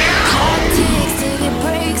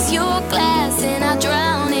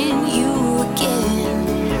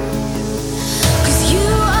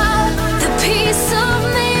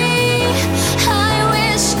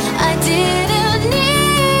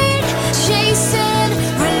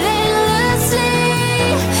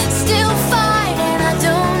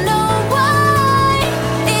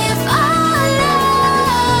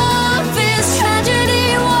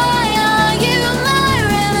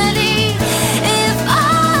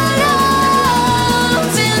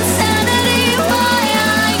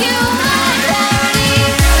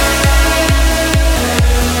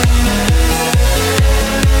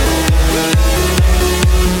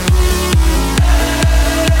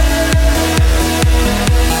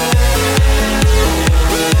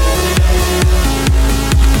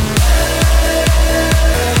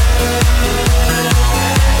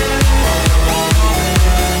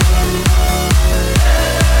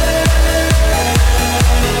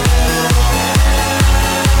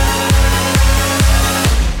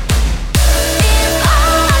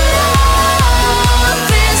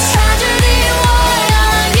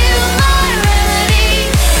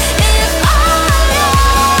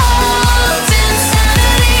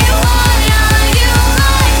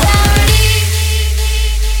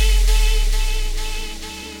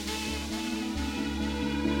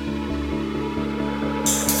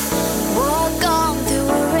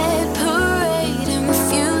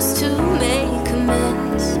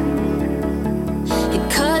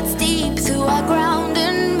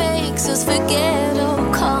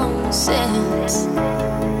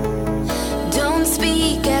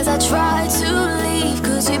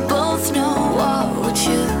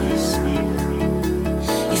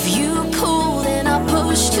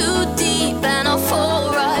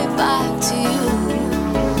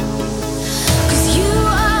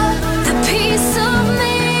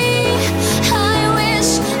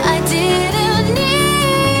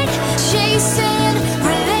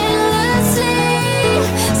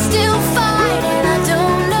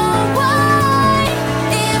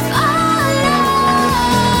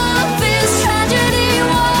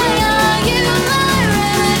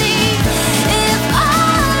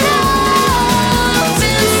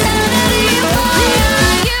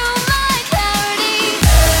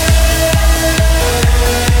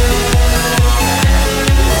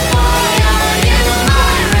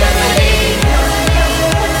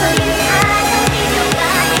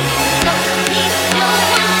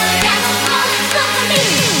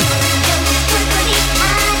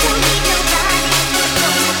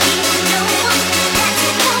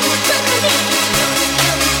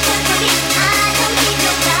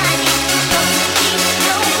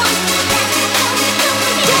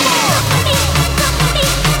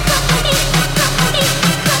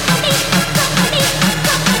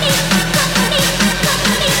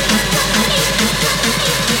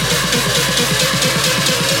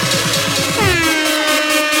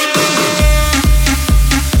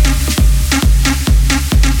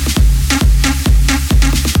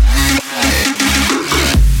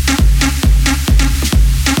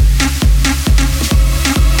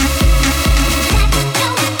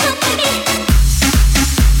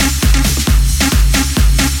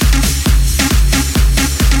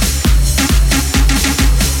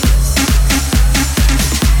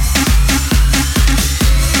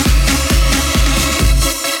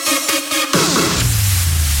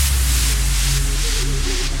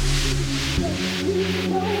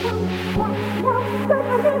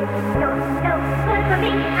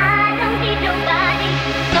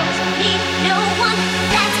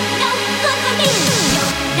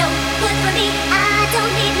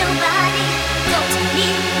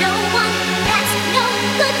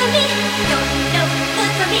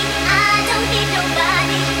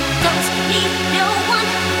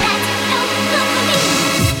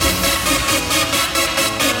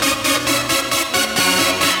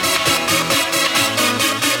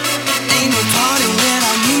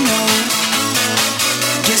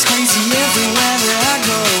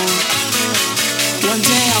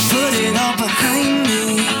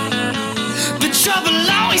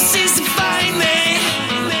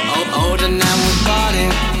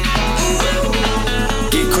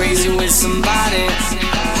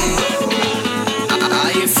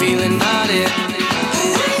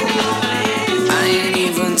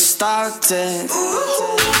 started. Party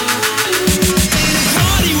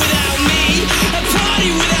without me, a party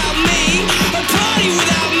without me, a party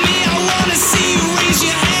without me. I wanna see you raise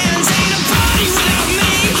your hands. Ain't a party without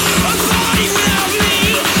me, a party without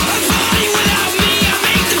me, a party without me. I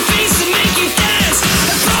make the beats and make you dance.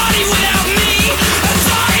 A party without me, a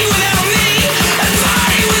party without me, a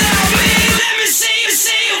party without me. Let me see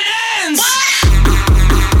you dance.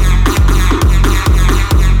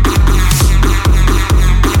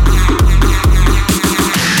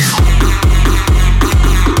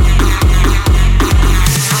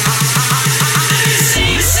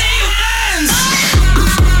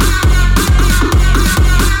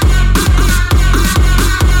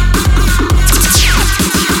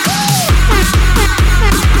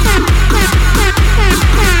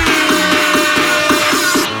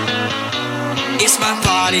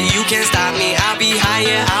 Can't stop me, I'll be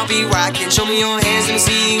higher, I'll be rocking. Show me your hands, let me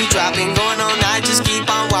see you dropping. Going all night, just keep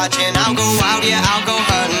on watching. I'll go out, yeah, I'll go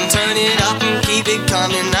hunting. Turn it up and keep it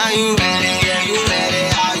coming. Are you ready? Yeah, you ready?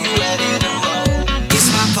 Are you ready to roll? It's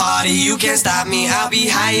my party, you can't stop me. I'll be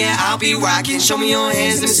higher, I'll be rocking. Show me your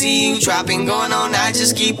hands, let me see you dropping. Going all night,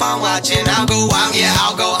 just keep on watching. I'll go out, yeah,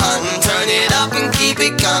 I'll go hunting. Turn it up and keep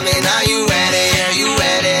it coming. Are you ready? Are you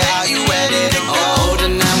ready? Are you ready to go? Oh,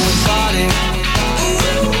 tonight we're partying.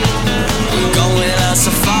 Going on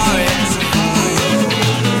safari.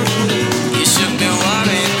 You should be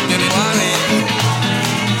worried,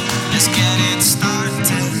 Let's get it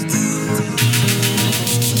started.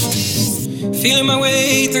 Feeling my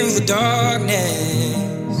way through the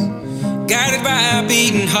darkness, guided by a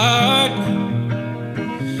beating heart.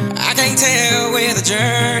 I can't tell where the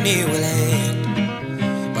journey will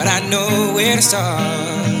end, but I know where to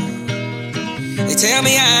start. They tell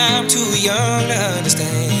me I'm too young to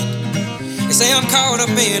understand. They say I'm caught up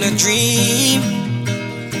in a dream.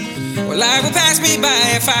 Well, life will pass me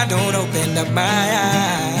by if I don't open up my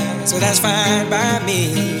eyes. So that's fine by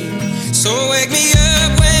me. So wake me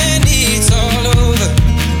up when it's all over,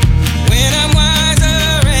 when I'm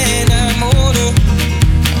wiser and I'm older.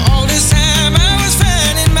 All this time I was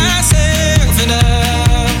finding myself and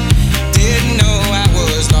I didn't know I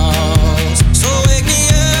was lost. So wake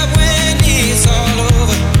me up when it's all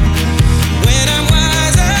over, when I'm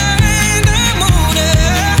wiser and I'm older.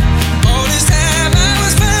 All this time I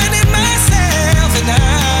was finding myself and I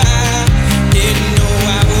didn't know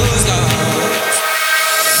I was lost.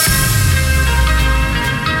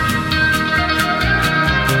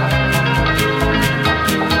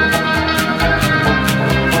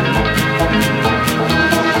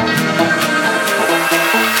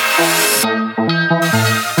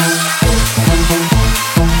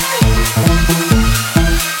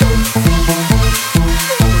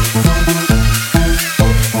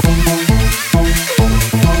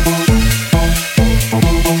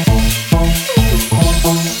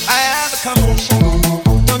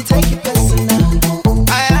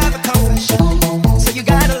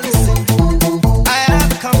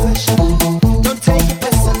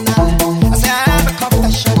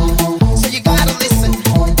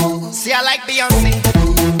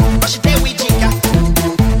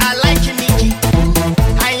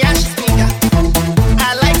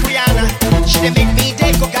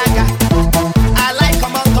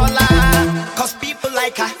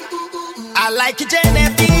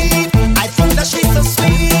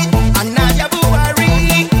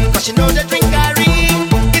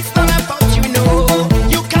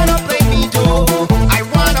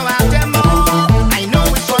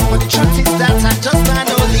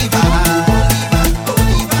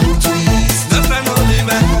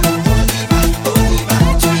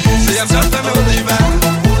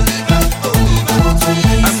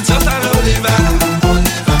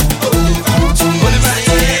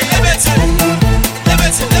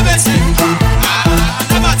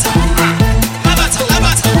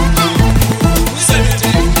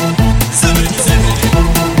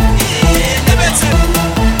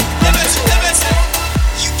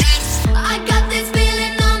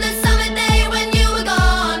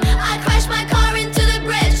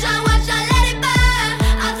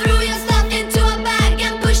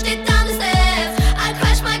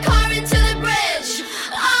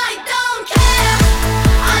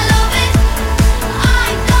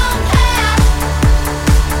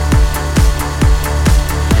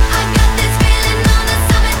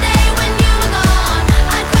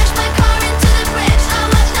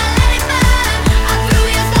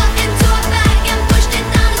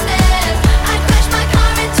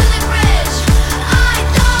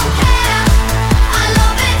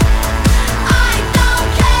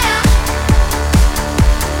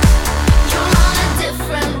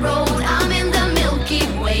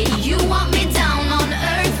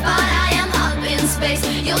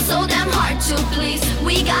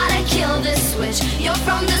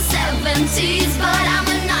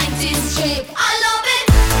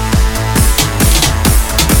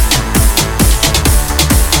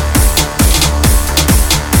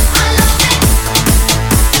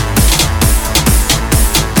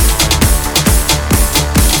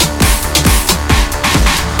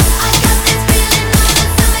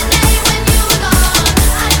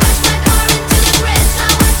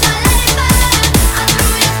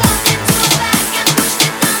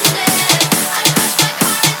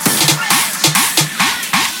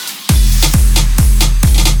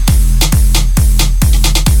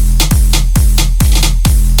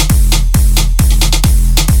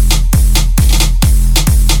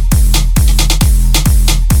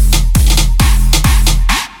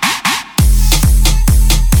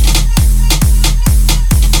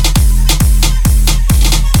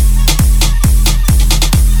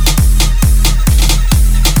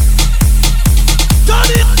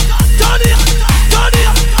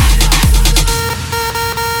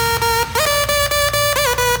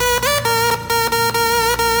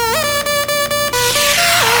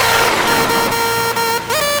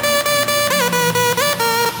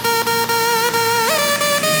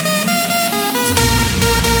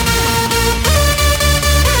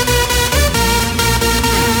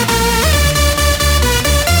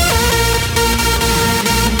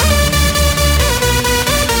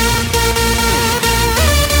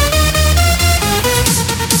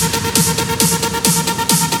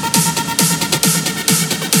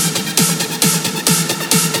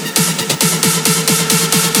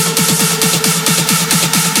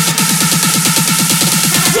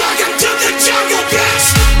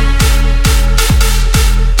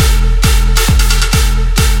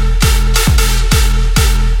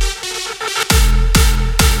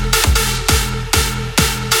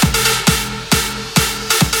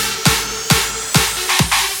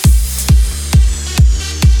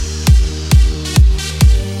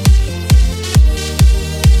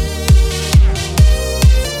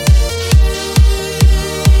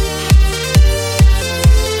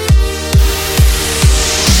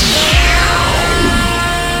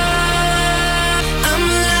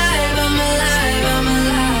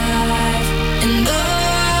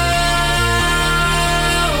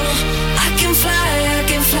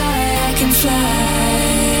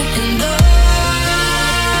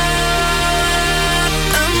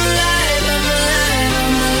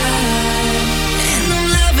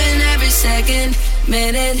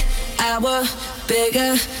 minute, hour,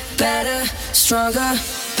 bigger, better, stronger,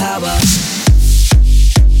 power.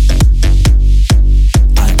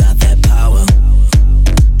 I got that power.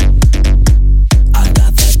 I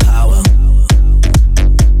got that power.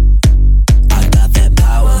 I got that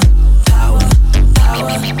power. Power, power,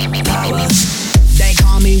 power. They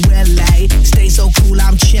call me Willie, stay so cool,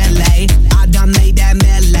 I'm chilly. I done made that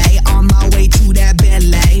melee, on my way to that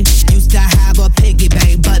Bentley. Used to have a piggy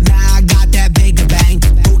bank, but now I got that bigger bank.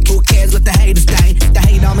 Who cares what the haters think? They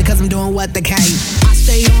hate on me cause I'm doing what they can. I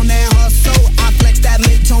stay on that hustle, I flex that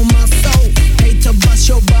mid-tone muscle. Hate to bust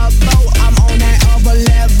your bubble, I'm on that other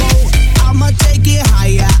level. I'ma take it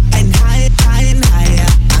higher and higher, higher and higher.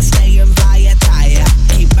 I stay in fire, tire,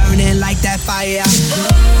 keep burning like that fire.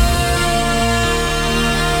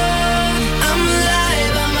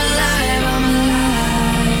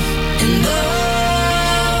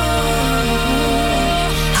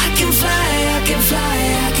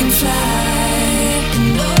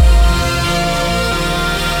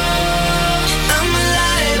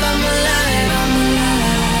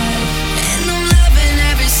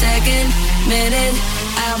 Minute,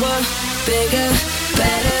 hour, bigger,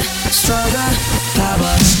 better, stronger,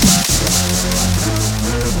 power.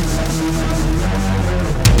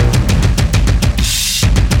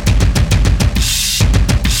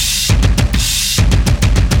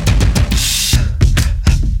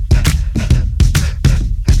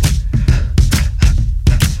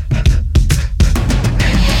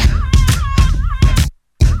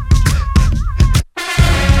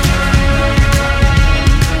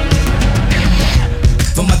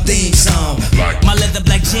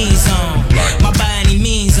 Jeans on, my by any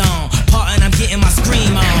means on. Partin', I'm getting my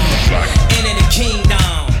scream on. Into the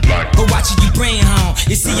kingdom, but watch it you bring home.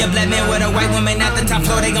 You see a black man with a white woman at the top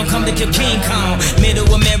floor, they gon' come to kill King Kong. Middle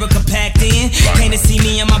America packed in, came to see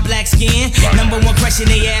me in my black skin. Number one question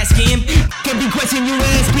they asking, can be question you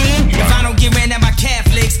asking. If I don't get ran at my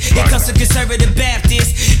Catholics, it comes to conservative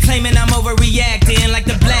Baptists, claiming I'm overreacting like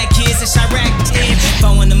the black kids in Chirac 10.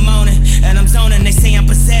 4 in the morning, and I'm zoning, they say I'm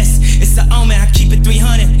possessed. It's the omen, I keep it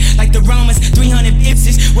 300, like the Romans, 300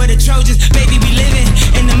 ipses. We're the Trojans, baby, we living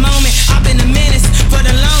in the moment. I've been a menace for the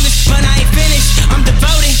longest, but I ain't finished. I'm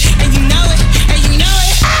devoted, and you know it, and you know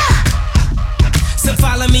it. So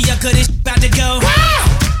follow me, up, cause this about to go.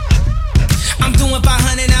 I'm doing 500,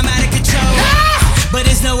 I'm out of control. But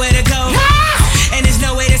there's nowhere to go, and there's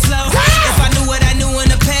no way to slow. If I knew what I knew in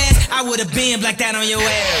the past, I would've been blacked out on your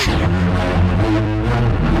ass.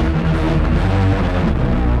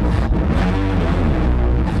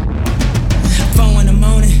 4 in the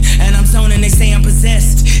morning, and I'm zoning, they say I'm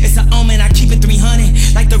possessed. It's an omen, I keep it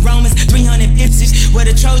 300, like the Romans, 300 ipses. We're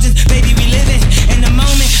the Trojans, baby, we living in the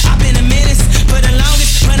moment. I've been a menace for the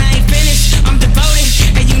longest, but I ain't finished. I'm devoted,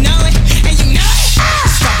 and you know it, and you know it.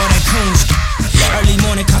 Stop all that coon shit, early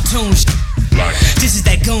morning cartoon shit. This is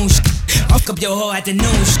that goon shit, fuck up your whole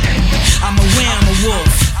afternoon shit. I'm aware I'm a wolf,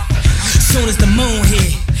 soon as the moon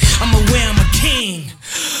hit. I'm aware I'm a king.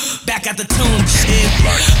 Back at the tomb, shit.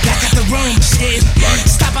 Back at the room, shit.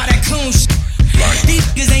 Stop all that coon shit. These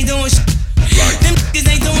niggas ain't doing shit. Them niggas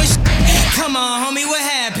ain't doing shit. Come on, homie, what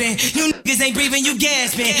happened? You niggas ain't breathing, you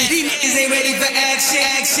gasping. These niggas ain't ready for action,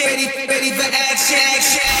 action. Ready for action,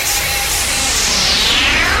 action.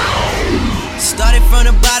 Started from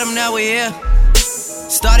the bottom, now we here.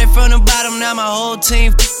 Started from the bottom, now my whole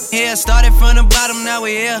team here. Started from the bottom, now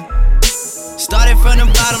we here. Started from the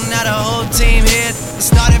bottom, now the whole team here.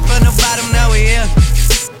 Started from the bottom, now we here.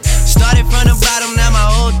 Started from the bottom, now my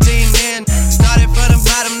whole team in. Started from the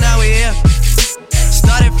bottom, now we here.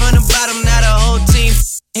 Started from the bottom, now the whole team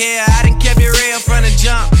here. I done kept it real from the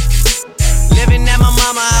jump. Living at my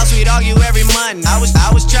mama's house, we'd argue every month. I was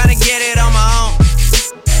trying to get it on my own.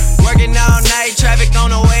 Working all night, traffic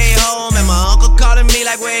on the way home, and my uncle calling me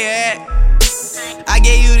like, where you at? I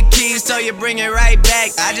gave you the keys, so you bring it right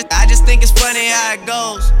back. I just think it's funny how it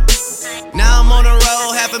goes. Now I'm on the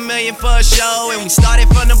road, $500,000 for a show, and we started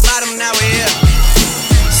from the bottom, now we're here.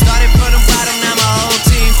 Started from the bottom, now my whole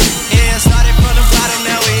team. Yeah, started from the bottom,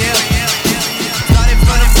 now we're here. Started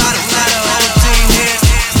from the bottom, now the whole team here.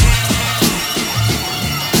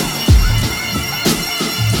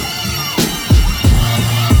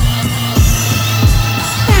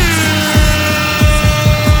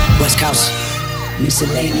 West Coast.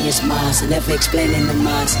 Miscellaneous minds, never explaining the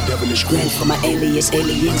minds. Devilish grin for my alias,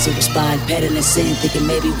 aliens who respond. Peddling sin, thinking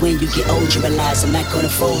maybe when you get old you realize I'm not gonna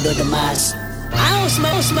fold or demise. I don't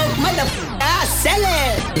smoke, motherfucker, I sell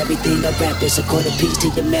it. Everything I rap is a quarter piece to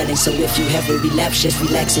your melon. So if you have a relapse, just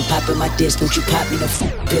relax and pop in my disc. Don't you pop me no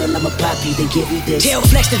pill, I'ma pop you, then give you this. Tell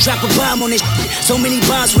Flex to drop a bomb on this. So many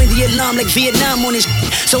bombs, ring the alarm like Vietnam on this.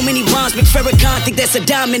 So many bombs, make Farrakhan think that's a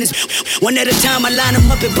dime in this. One at a time, I line them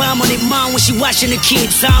up and bomb on their mom when she watching the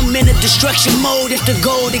kids. I'm in a destruction mode if the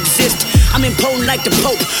gold exists. I'm impotent like the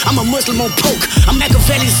Pope, I'm a Muslim on poke. I'm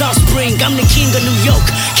Machiavelli's offspring, I'm the king of New York,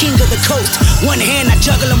 king of the coast. One hand, I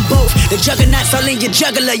juggle them both. The juggernauts all in your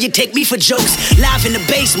juggler, you take me for jokes. Live in the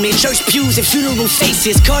basement, church pews and funeral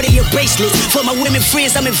faces. Cartier bracelets, for my women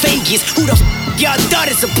friends, I'm in Vegas. Who the y'all thought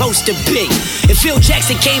it's supposed to be? If Phil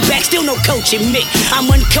Jackson came back, still no coaching me. I'm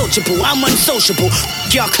uncoachable, I'm unsociable.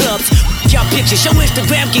 Y'all clubs, y'all pictures, your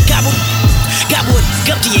Instagram get gobbled. Gobble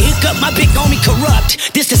up to your hiccup, my big homie corrupt.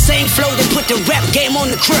 This the same flow that put the rap game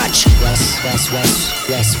on the crutch. West.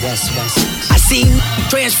 I seen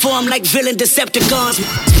transform like villain Decepticons.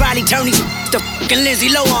 Probably turn these to fucking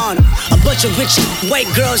Lindsay Lohan. A bunch of rich white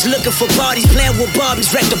girls looking for parties, playing with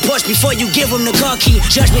Barbies. Wreck the Porsche before you give them the car key.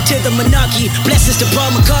 Judgment to the monarchy, blessings to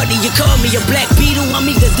Paul McCartney. You call me a Black Beetle, I'm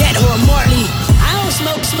either that or a Marley. I don't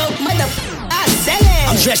smoke, motherfucker. I sell it.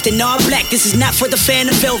 I'm dressed in all black, this is not for the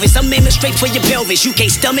fan of Elvis. I'm aiming straight for your pelvis. You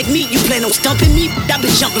can't stomach me, you plan on stumping me. I've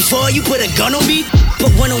been jumping for you, put a gun on me.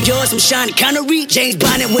 Put one on yours, I'm shining Connery. James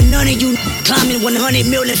Bond with none of you climbing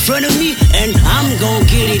 100 mil in front of me. And I'm gon'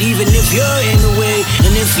 get it even if you're in the way.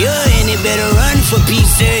 And if you're in it, better run for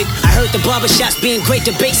peace sake. I heard the barbershops being great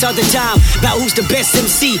debates all the time about who's the best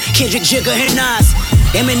MC, Kendrick, Jigga, and Nas.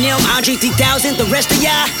 Eminem, Andre 3000, the rest of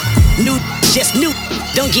y'all new, just new,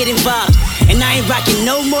 don't get involved. And I ain't rocking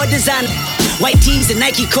no more designer. White tees and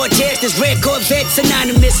Nike Cortez, this red Corvette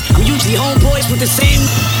synonymous. I'm usually homeboys with the same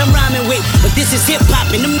I'm rhyming with, but this is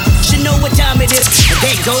hip-hop and them should know what time it is. And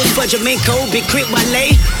that goes for Jamaica, Big Crit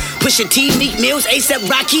Wale, Pusha T, Meek Mills, A$AP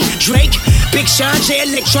Rocky, Drake, Big Sean, Jay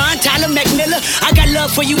Electron, Tyler McMillan. I got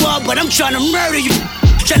love for you all, but I'm trying to murder you.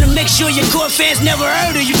 Trying to make sure your core fans never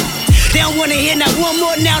heard of you. They don't wanna hear not one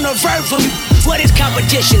more noun or verb from you. What is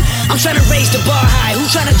competition? I'm trying to raise the bar high.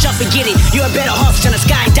 Who's trying to jump and get it? You're better off trying to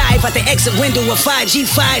skydive out the exit window with 5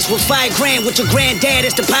 G5s with $5 grand with your granddad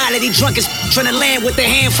as the pilot. He drunk as trying to land with a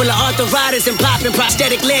handful of arthritis and popping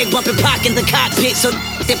prosthetic leg bumping Pac in the cockpit. So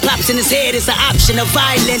that pops in his head is an option of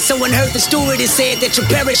violence. Someone heard the stewardess said that your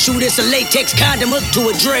parachute is a latex condom hooked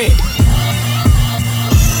to a dread.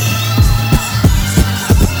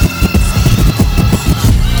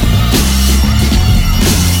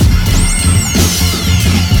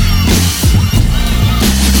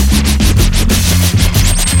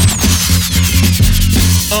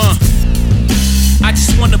 I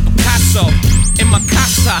just want a Picasso in my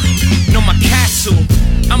casa, no my castle.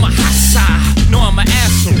 I'm a hassa, no I'm an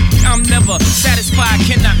asshole. I'm never satisfied,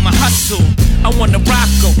 can knock my hustle. I want a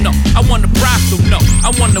Rocco, no, I want a brothel, no.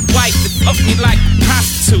 I want a wife that fuck me like a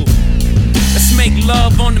prostitute. Let's make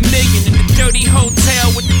love on the million in the dirty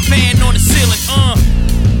hotel with the fan on the ceiling,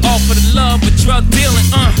 all for the love of drug dealing,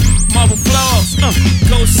 marble floors,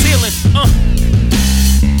 gold ceiling,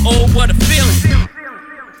 oh what a feeling.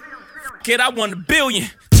 Kid, I want $1 billion.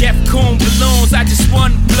 Jeff Koons balloons, I just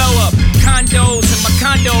want to blow up. Condos in my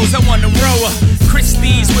condos, I want to row up.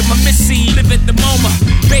 Christie's with my missy, live at the MoMA.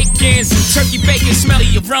 Bacons and turkey bacon, smelly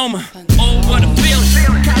aroma. Oh, what a feeling.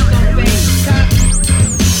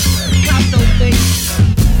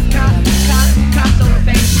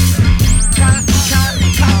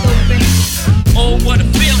 Oh, what a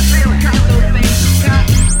feeling.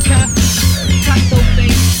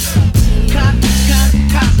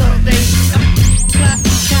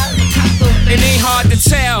 It ain't hard to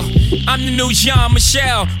tell, I'm the new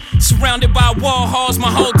Jean-Michel. Surrounded by wall halls,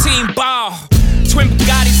 my whole team ball. Twin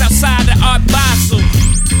Bugattis outside the Art Basel.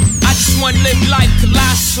 I just wanna live life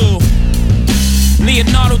colossal.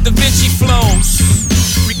 Leonardo da Vinci flows,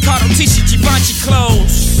 Riccardo Tisci Givenchy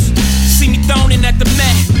clothes. See me thrown in at the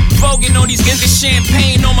Met, voguing on these gins of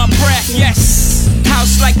champagne on my breath. Yes,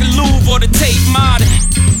 house like the Louvre or the Tate Modern.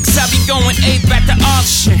 Cause I be going ape at the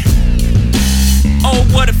auction. Oh,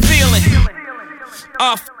 what a feeling.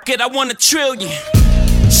 Oh, f*** it, I want $1 trillion.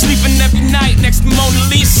 Sleeping every night next to Mona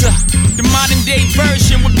Lisa. The modern day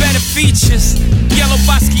version with better features. Yellow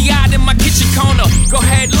Basquiat in my kitchen corner. Go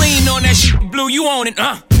ahead, lean on that shit, Blue, you own it,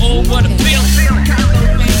 Oh, what a feeling.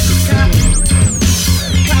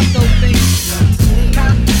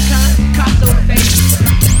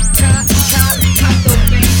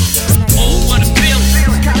 Oh, what a feeling.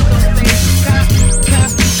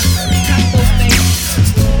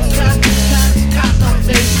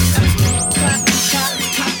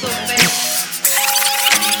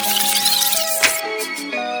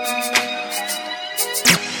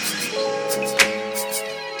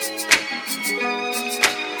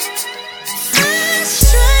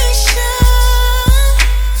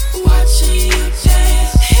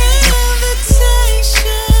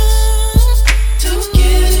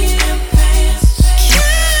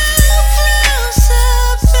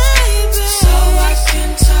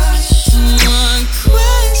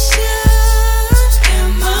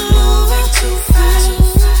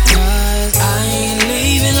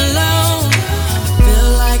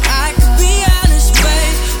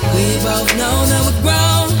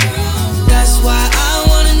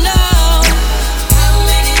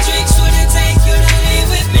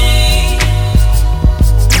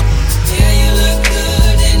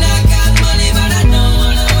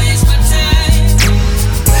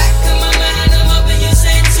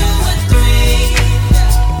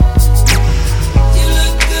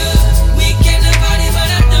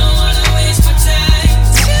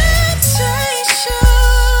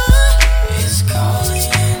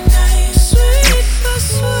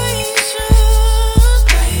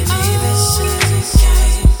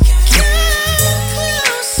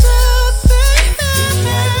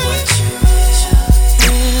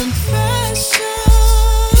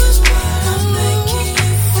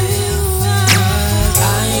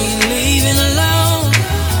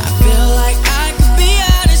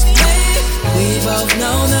 both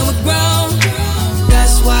know that we're grown.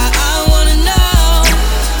 That's why I wanna know,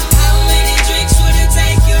 how many drinks would it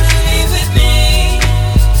take you to leave with me?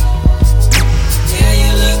 Yeah,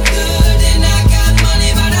 you look good and I got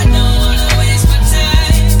money, but I don't wanna waste my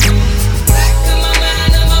time. Back of my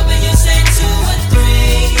mind, I'm hoping you say 2 or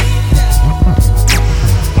 3.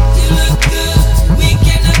 You look good, we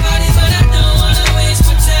came to party, but I don't wanna waste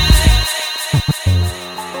my time.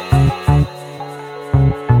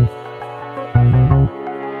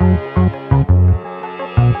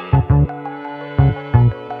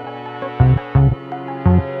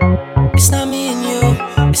 It's not me and you,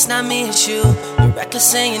 it's not me, it's you. You're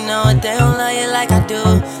reckless and you know it, they don't love you like I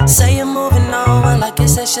do. Say you're moving on, well I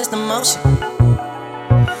guess that's just emotion.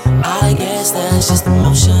 I guess that's just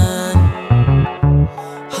emotion.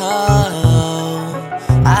 Oh,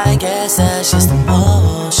 I guess that's just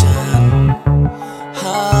emotion.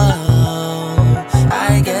 Oh,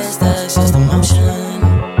 I guess that's just emotion.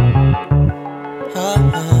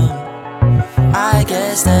 Oh, I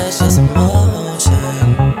guess that's just emotion.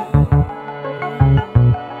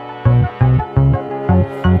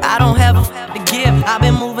 I don't have a to give. I've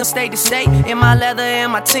been moving state to state in my leather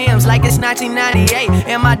and my Timbs like it's 1998.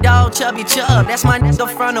 And my dog Chubby Chub, that's my nigga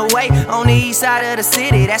from the way on the east side of the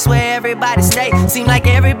city. That's where everybody stay. Seem like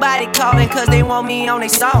everybody calling cause they want me on their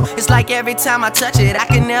song. It's like every time I touch it, I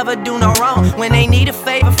can never do no wrong. When they need a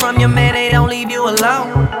favor from your man, they don't leave you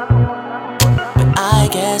alone. But I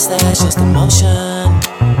guess that's just emotion.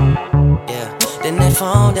 Yeah. Then that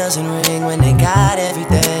phone doesn't ring when they got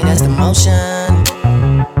everything. That's the motion.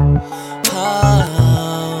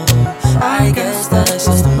 Oh, I guess that's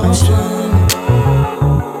just emotion.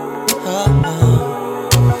 Oh,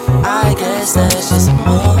 I guess that's just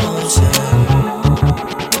emotion.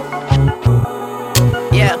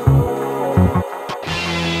 Yeah.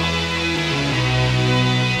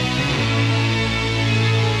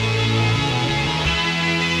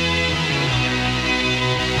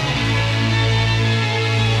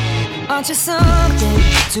 Aren't you something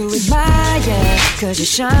to admire? Cause you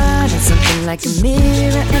shine at something like a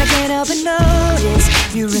mirror, and I can't help but notice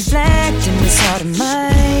you reflect in this heart of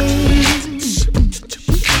mine.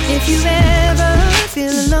 If you ever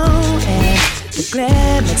feel alone and the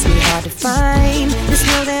glare makes me hard to find, just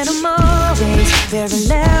know that I'm always very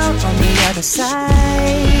loud on the other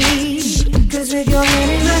side. Cause with your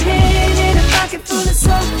hand in my hand and a pocket full of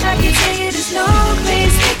soap, I can tell you there's no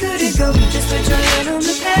place we couldn't go. Just put your hand on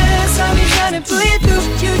the past, I'll be trying to pull you through.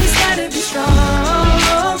 You just gotta be strong.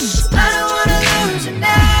 I don't wanna lose you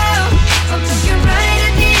now. I'm looking right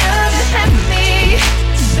at the other half of me.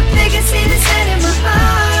 The vacancy that's set in my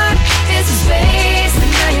heart is a space,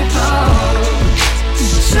 and now you're home.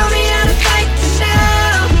 Show me how to fight for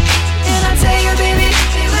now, and I'll tell you, baby,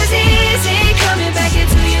 it was easy coming back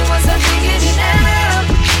into you once I figured it out.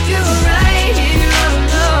 You were right here all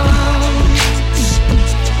alone.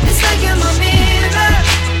 It's like you're my mirror,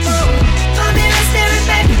 oh, my mirror staring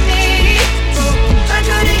back at me. Oh, I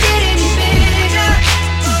couldn't get any bigger,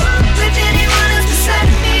 oh, with anyone else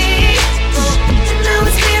beside me. Oh, and now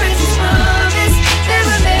it's clear as this promise that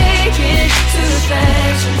we're making two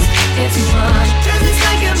reflections into one. Cause it's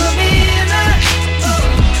like you're my mirror, oh,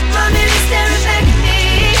 my mirror staring back at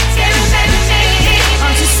me, staring back at me.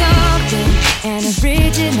 Aren't you something and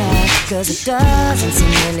original? Cause it doesn't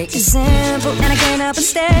seem really as simple, and I can't help but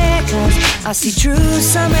stare cause I see true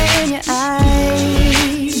summer in your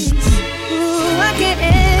eyes. Ooh, I can't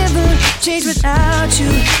ever change without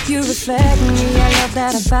you. You reflect me, I love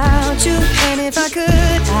that about you. And if I could,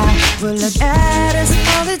 I would look at us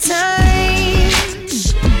all the time.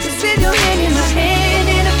 Cause with your hand in my hand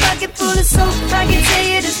and a pocket full of soap, I can tell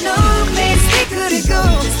you there's no place we couldn't go.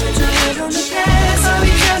 Just put your head on the past, I'll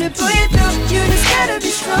be trying to pull you through. You just gotta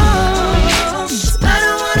be strong. I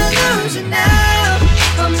don't wanna lose you now.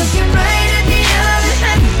 I'm looking right at the other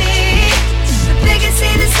half of me. The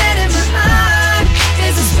vacancy that's set in my heart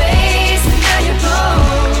is a space, and now you're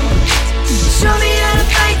home. Show me how to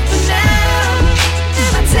fight for now,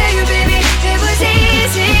 and I'll tell you, baby, it was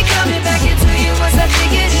easy coming back into you once I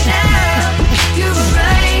figured it out. You were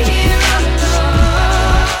right here all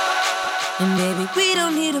along. And baby, we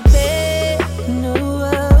don't need a bed, no.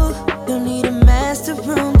 Don't need a master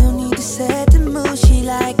room, don't need to set the mood. She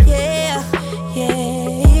like, yeah, yeah,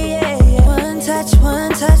 yeah, yeah. One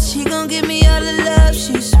touch, she gon' give me all the love.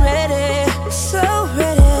 She's ready, so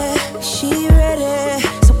ready. She ready,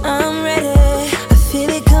 so I'm ready. I feel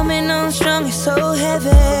it coming on strong, it's so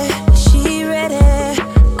heavy. She ready,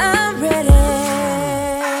 I'm ready.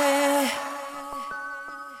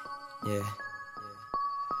 Yeah.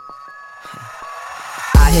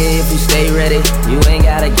 I hear if you stay ready, you ain't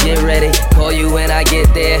gotta get ready. Pour for you when I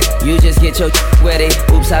get there. You just get your ready.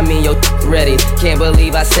 Oops, I mean your ready. Can't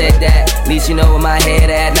believe I said that. Least you know where my head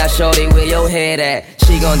at. Now shorty, where your head at?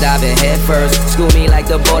 She gon' dive in head first. School me like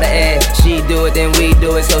the border ed. She do it, then we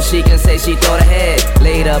do it, so she can say she thought ahead.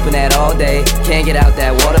 Laid up in that all day. Can't get out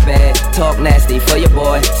that water bed. Talk nasty for your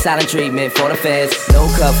boy. Silent treatment for the feds.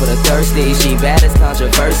 No cup for the thirsty. She bad as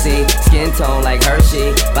controversy. Skin tone like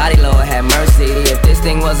Hershey. Body Lord have mercy. If this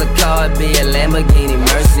thing was a car, it'd be a Lamborghini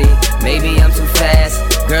Mercy. Maybe I'm too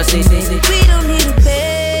fast. Girl, see. We don't need a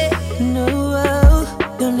bed, no.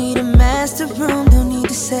 Don't need a master room. Don't need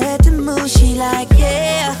to set the mood. She like,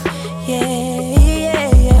 yeah.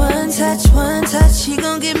 One touch, she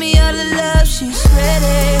gon' give me all the love. She's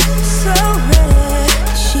ready.